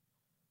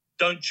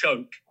 Don't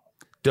choke.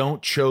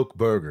 Don't choke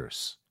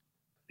burgers.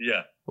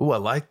 Yeah. Oh, I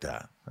like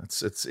that.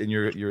 It's in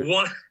your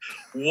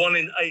one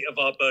in 8 of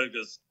our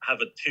burgers have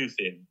a tooth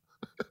in.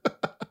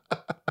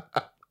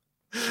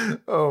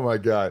 Oh my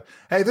God.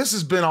 Hey, this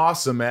has been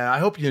awesome, man. I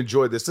hope you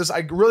enjoyed this. I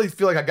really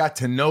feel like I got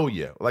to know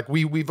you. Like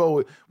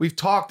we've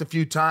talked a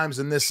few times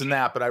and this and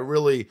that, but I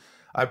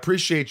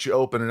appreciate you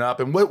opening up.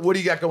 And what do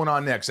you got going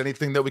on next?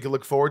 Anything that we can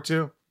look forward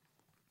to?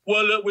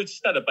 Well, look, we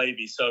just had a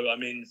baby, so I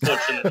mean,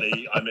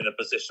 fortunately, I'm in a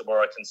position where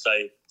I can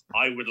say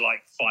I would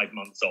like 5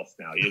 months off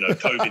now. You know,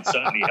 COVID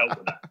certainly helped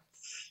with that.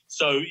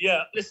 So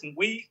yeah, listen,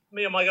 me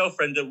and my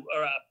girlfriend are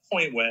at a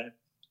point where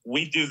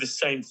we do the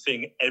same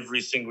thing every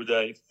single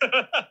day,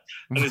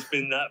 and it's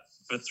been that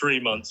for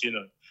 3 months, you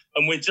know.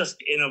 And we're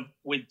just in a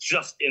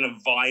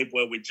vibe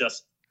where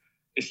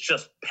it's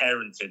just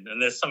parenting,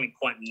 and there's something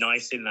quite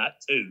nice in that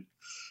too,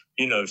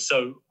 you know.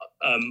 So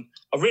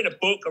I've written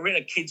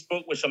a kids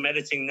book which I'm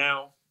editing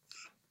now,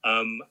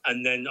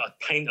 and then I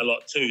paint a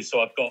lot too. So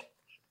I've got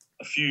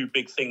a few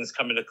big things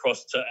coming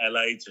across to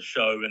LA to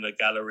show in a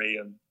gallery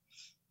and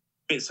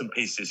bits and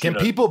pieces. Can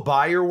people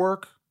buy your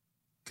work?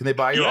 Can they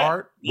buy your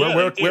art?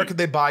 Where can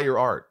they buy your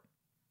art?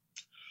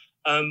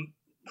 To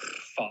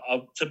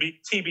be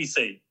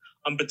TBC.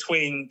 I'm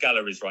between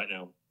galleries right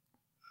now.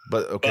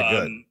 But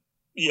good.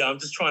 Yeah,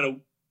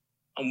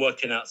 I'm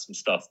working out some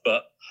stuff,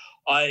 but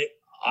I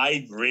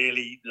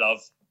really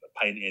love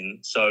painting.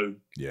 So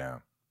yeah,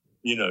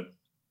 you know,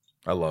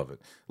 I love it.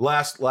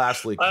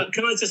 Lastly,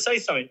 can I just say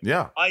something?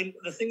 Yeah.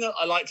 The thing that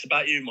I liked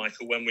about you,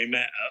 Michael, when we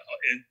met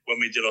when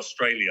we did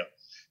Australia,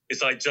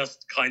 is I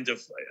just kind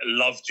of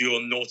loved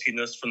your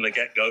naughtiness from the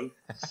get-go.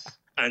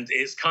 And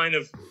it's kind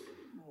of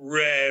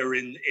rare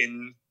in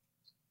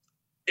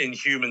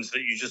humans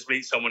that you just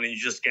meet someone and you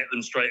just get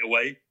them straight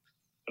away.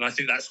 And I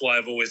think that's why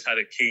I've always had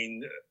a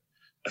keen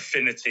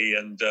affinity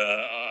and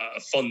a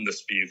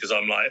fondness for you, because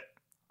I'm like,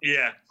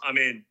 yeah, I'm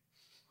in.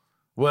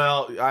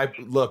 Well,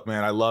 look,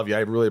 man, I love you. I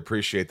really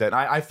appreciate that. And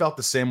I felt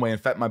the same way. In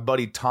fact, my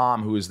buddy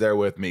Tom, who was there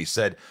with me,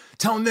 said,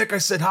 tell Nick I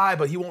said hi,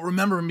 but he won't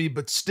remember me.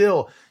 But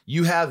still,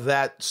 you have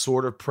that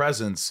sort of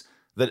presence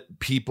that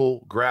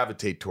people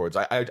gravitate towards.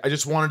 I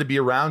just wanted to be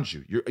around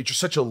you. You're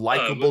such a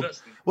likable,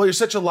 you're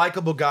such a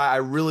likable guy. I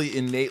really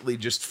innately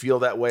just feel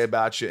that way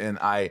about you. And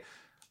I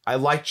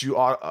liked you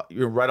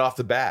right off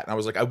the bat. And I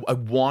was like, I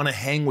want to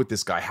hang with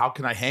this guy. How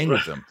can I hang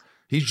with him?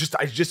 I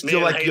just feel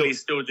like Haley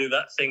still do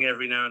that thing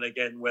every now and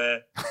again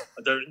where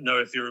I don't know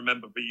if you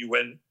remember, but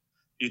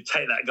you'd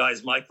take that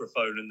guy's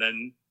microphone and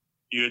then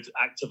you'd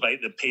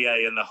activate the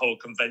PA and the whole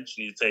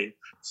convention. You'd say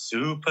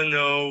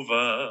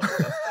Supernova.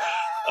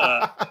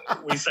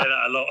 We say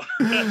that a lot.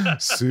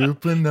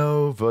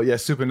 Supernova. Yeah,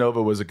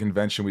 Supernova was a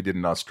convention we did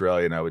in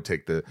Australia, and I would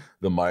take the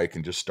mic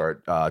and just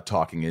start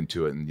talking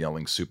into it and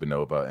yelling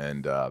Supernova,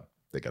 and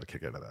they got a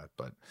kick out of that.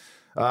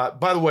 But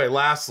by the way,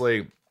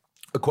 lastly,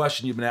 a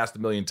question you've been asked a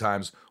million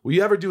times. Will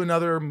you ever do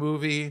another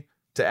movie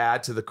to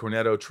add to the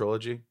Cornetto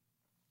trilogy?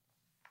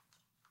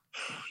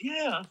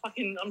 Yeah,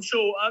 I'm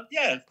sure.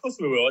 Yeah, of course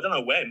we will. I don't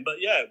know when, but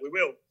yeah, we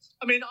will.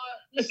 I mean,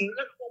 listen,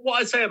 what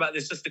I say about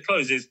this, just to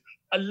close, is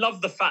I love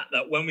the fact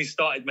that when we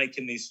started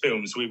making these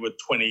films, we were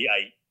 28,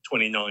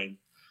 29,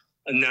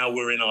 and now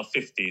we're in our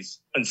 50s,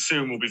 and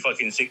soon we'll be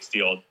fucking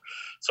 60 odd.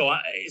 So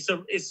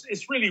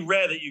it's really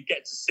rare that you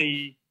get to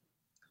see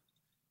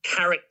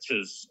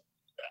characters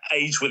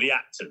age with the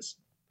actors.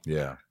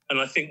 Yeah,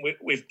 and I think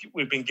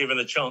we've been given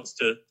a chance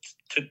to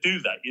do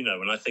that, you know.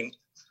 And I think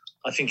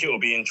it will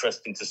be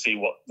interesting to see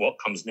what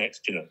comes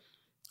next, you know.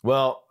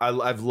 Well,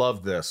 I've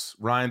loved this.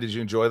 Ryan, did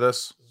you enjoy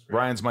this?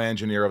 Ryan's my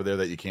engineer over there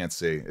that you can't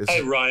see.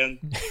 Hey,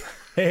 Ryan.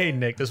 Hey,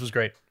 Nick. This was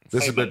great.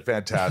 This has been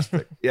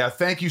fantastic. Yeah,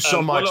 thank you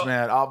so much,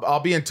 man. I'll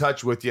be in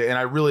touch with you, and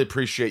I really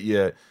appreciate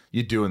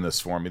you doing this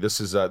for me. This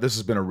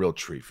has been a real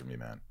treat for me,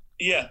 man.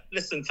 Yeah,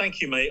 listen, thank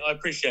you, mate. I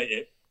appreciate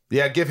it.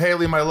 Yeah, give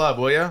Haley my love,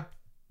 will you?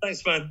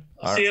 Thanks, man.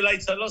 I'll see you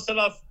later. Lots of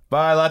love.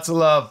 Bye. Lots of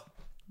love.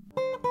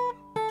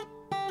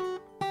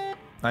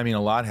 I mean,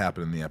 a lot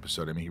happened in the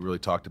episode. I mean, he really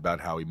talked about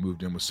how he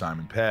moved in with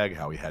Simon Pegg,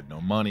 how he had no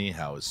money,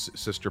 how his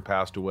sister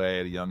passed away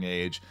at a young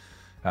age.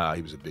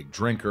 He was a big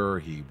drinker.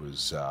 He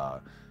was,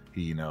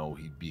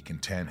 he'd be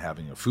content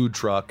having a food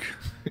truck,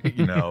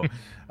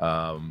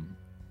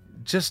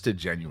 just a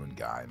genuine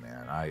guy,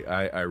 man.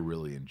 I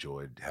really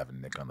enjoyed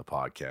having Nick on the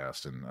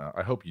podcast, and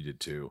I hope you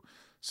did too.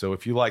 So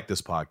if you like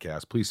this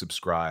podcast, please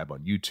subscribe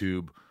on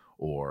YouTube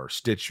or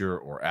Stitcher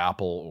or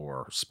Apple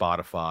or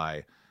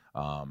Spotify.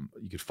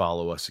 You could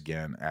follow us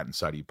again at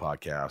Inside You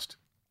Podcast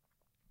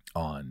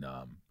on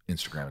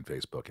Instagram and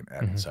Facebook, and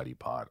at Inside You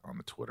Pod on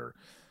the Twitter.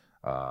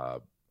 I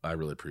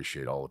really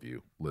appreciate all of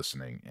you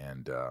listening,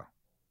 and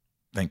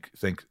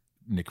thank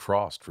Nick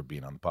Frost for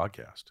being on the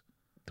podcast.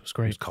 It was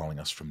great. He was calling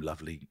us from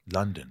lovely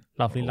London.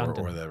 Lovely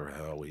London. Or whatever the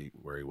hell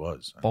where he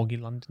was. Foggy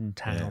London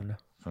town.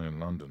 Yeah, in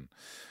London.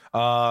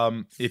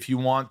 If you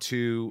want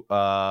to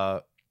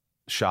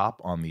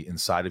shop on the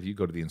Inside of You,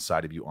 go to the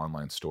Inside of You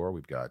online store.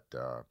 We've got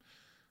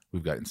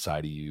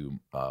Inside of You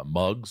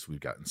mugs. We've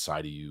got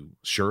Inside of You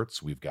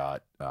shirts. We've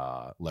got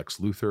Lex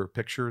Luthor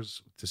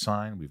pictures to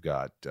sign. We've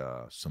got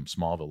some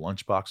Smallville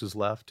lunchboxes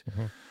left.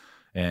 Mm-hmm.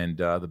 And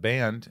the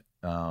band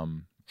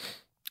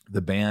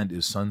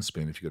is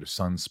Sunspin. If you go to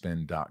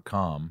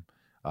sunspin.com,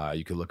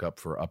 you can look up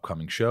for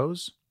upcoming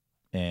shows,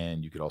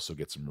 and you could also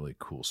get some really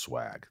cool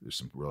swag. There's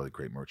some really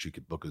great merch. You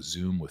could book a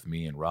Zoom with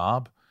me and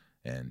Rob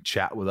and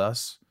chat with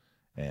us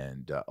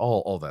and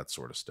all that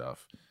sort of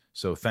stuff.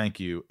 So thank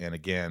you. And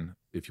again,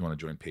 if you want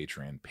to join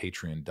Patreon,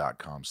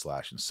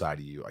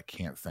 patreon.com/insideofyou. I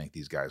can't thank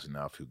these guys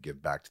enough who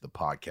give back to the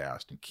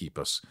podcast and keep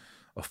us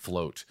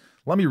afloat.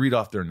 Let me read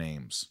off their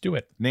names. Do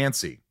it.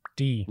 Nancy.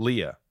 D.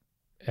 Leah.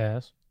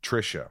 S.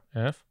 Trisha.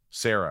 F.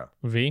 Sarah.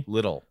 V.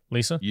 Little.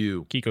 Lisa.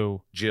 U.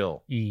 Kiko.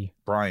 Jill. E.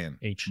 Brian.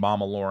 H.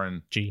 Mama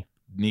Lauren. G.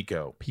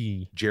 Nico.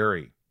 P.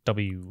 Jerry.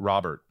 W.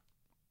 Robert.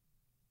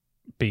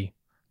 B.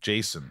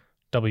 Jason.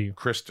 W.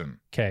 Kristen.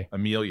 K.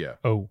 Amelia.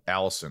 O.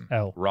 Allison.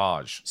 L.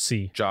 Raj.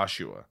 C.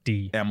 Joshua.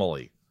 D.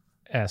 Emily.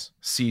 S.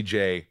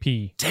 CJ.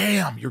 P.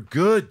 Damn, you're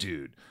good,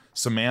 dude.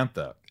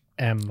 Samantha.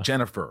 M.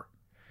 Jennifer.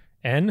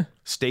 N.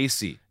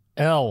 Stacy.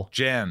 L.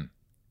 Jen.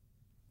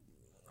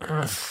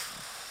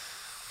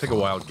 Take a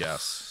wild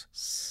guess.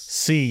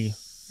 C.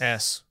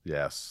 S.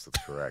 Yes,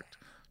 that's correct.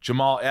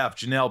 Jamal F.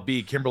 Janelle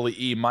B. Kimberly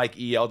E. Mike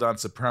E. Eldon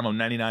Supremo.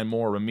 99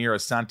 more.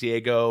 Ramirez.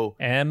 Santiago.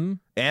 M.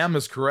 M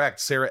is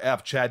correct. Sarah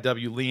F. Chad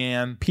W.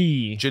 Leanne.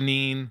 P.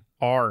 Janine.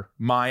 R.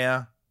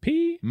 Maya.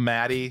 P.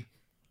 Maddie.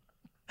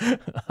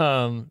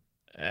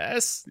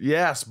 S.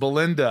 Yes.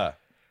 Belinda.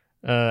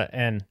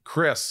 N.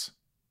 Chris.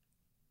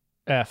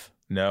 F.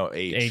 No,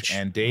 H.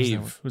 And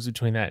Dave. Who's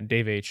between that and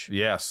Dave H?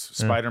 Yes.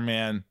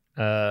 Spider-Man.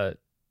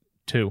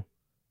 2.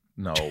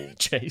 No.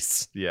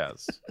 Chase.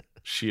 Yes.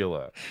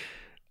 Sheila.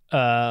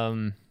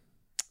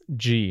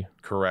 G.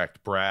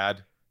 Correct.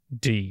 Brad.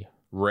 D.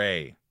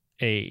 Ray.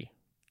 A.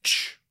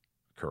 Ch.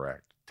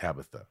 Correct.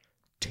 Tabitha.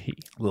 T.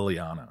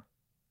 Liliana.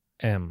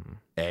 M.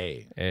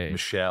 A. A.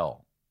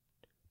 Michelle.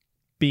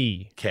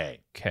 B.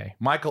 K. K.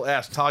 Michael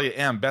S. Talia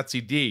M.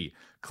 Betsy D.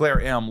 Claire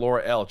M.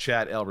 Laura L.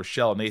 Chad L.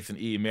 Rochelle. Nathan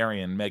E.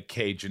 Marion. Meg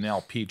K.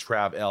 Janelle P.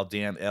 Trav L.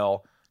 Dan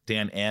L.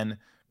 Dan N.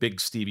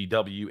 Big Stevie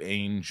W.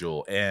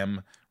 Angel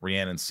M.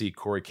 Rhiannon C.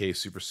 Corey K.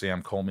 Super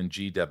Sam. Coleman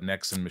G. Deb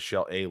Nexon.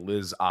 Michelle A.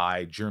 Liz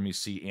I. Jeremy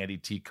C. Andy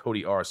T.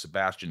 Cody R.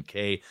 Sebastian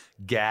K.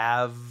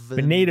 Gav.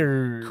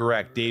 Benader.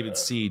 Correct. David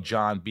C.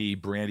 John B.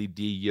 Brandy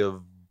D.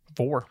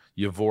 Yavor.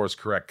 Yavor is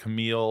correct.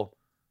 Camille.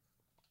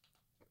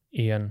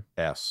 Ian.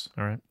 S.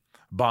 All right.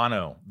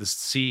 Bono. The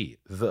C.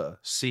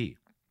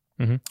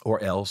 Mm-hmm. Or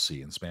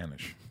LC in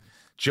Spanish.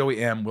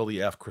 Joey M.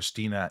 Willie F.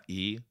 Christina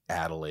E.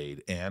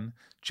 Adelaide N.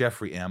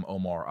 Jeffrey M.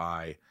 Omar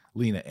I.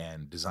 Lena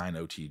N. Design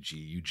OTG.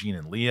 Eugene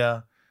and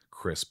Leah.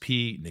 Chris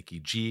P. Nikki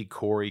G.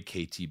 Corey.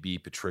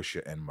 KTB.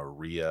 Patricia and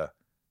Maria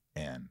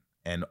N.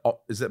 And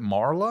is it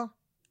Marla?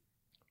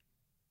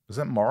 Is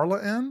that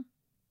Marla N?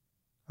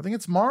 I think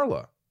it's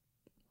Marla.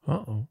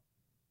 Uh-oh.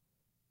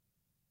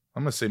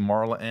 I'm going to say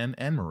Marla N.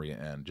 and Maria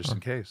N. just in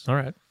case. All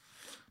right.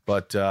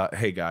 But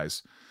hey,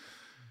 guys.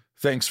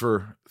 Thanks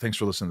for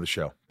listening to the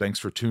show. Thanks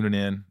for tuning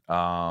in.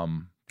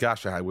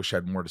 Gosh, I wish I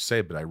had more to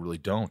say, but I really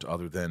don't.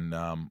 Other than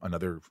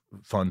another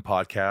fun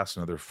podcast,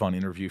 another fun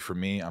interview for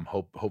me.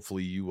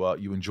 Hopefully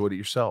you enjoyed it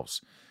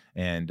yourselves.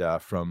 And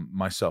from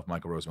myself,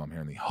 Michael Rosenbaum, I'm here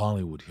in the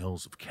Hollywood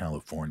Hills of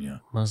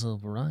California.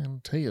 Myself,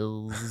 Ryan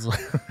Tails.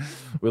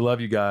 We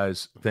love you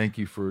guys. Thank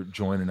you for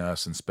joining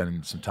us and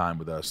spending some time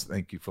with us.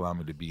 Thank you for allowing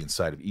me to be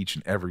inside of each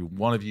and every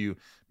one of you.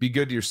 Be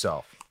good to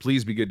yourself.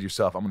 Please be good to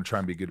yourself. I'm going to try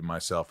and be good to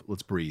myself.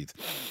 Let's breathe.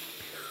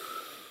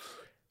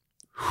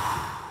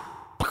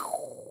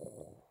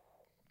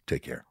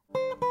 Take care.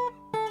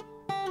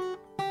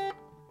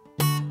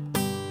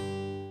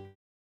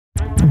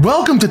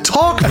 Welcome to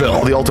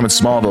Talkville, the ultimate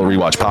Smallville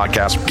rewatch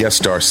podcast. Guest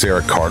star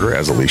Sarah Carter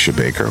as Alicia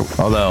Baker,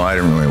 although I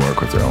didn't really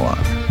work with her a lot.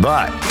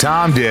 But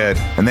Tom did,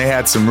 and they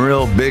had some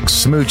real big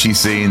smoochy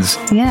scenes.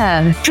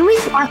 Yeah. Can we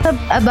talk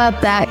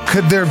about that?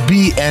 Could there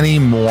be any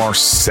more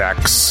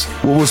sex?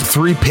 What was a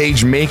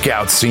 3-page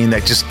makeout scene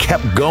that just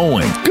kept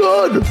going?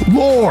 Good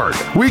Lord,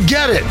 we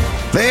get it.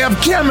 They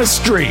have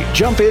chemistry.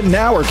 Jump in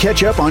now or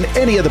catch up on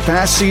any of the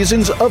past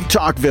seasons of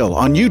Talkville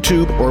on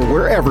YouTube or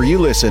wherever you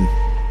listen.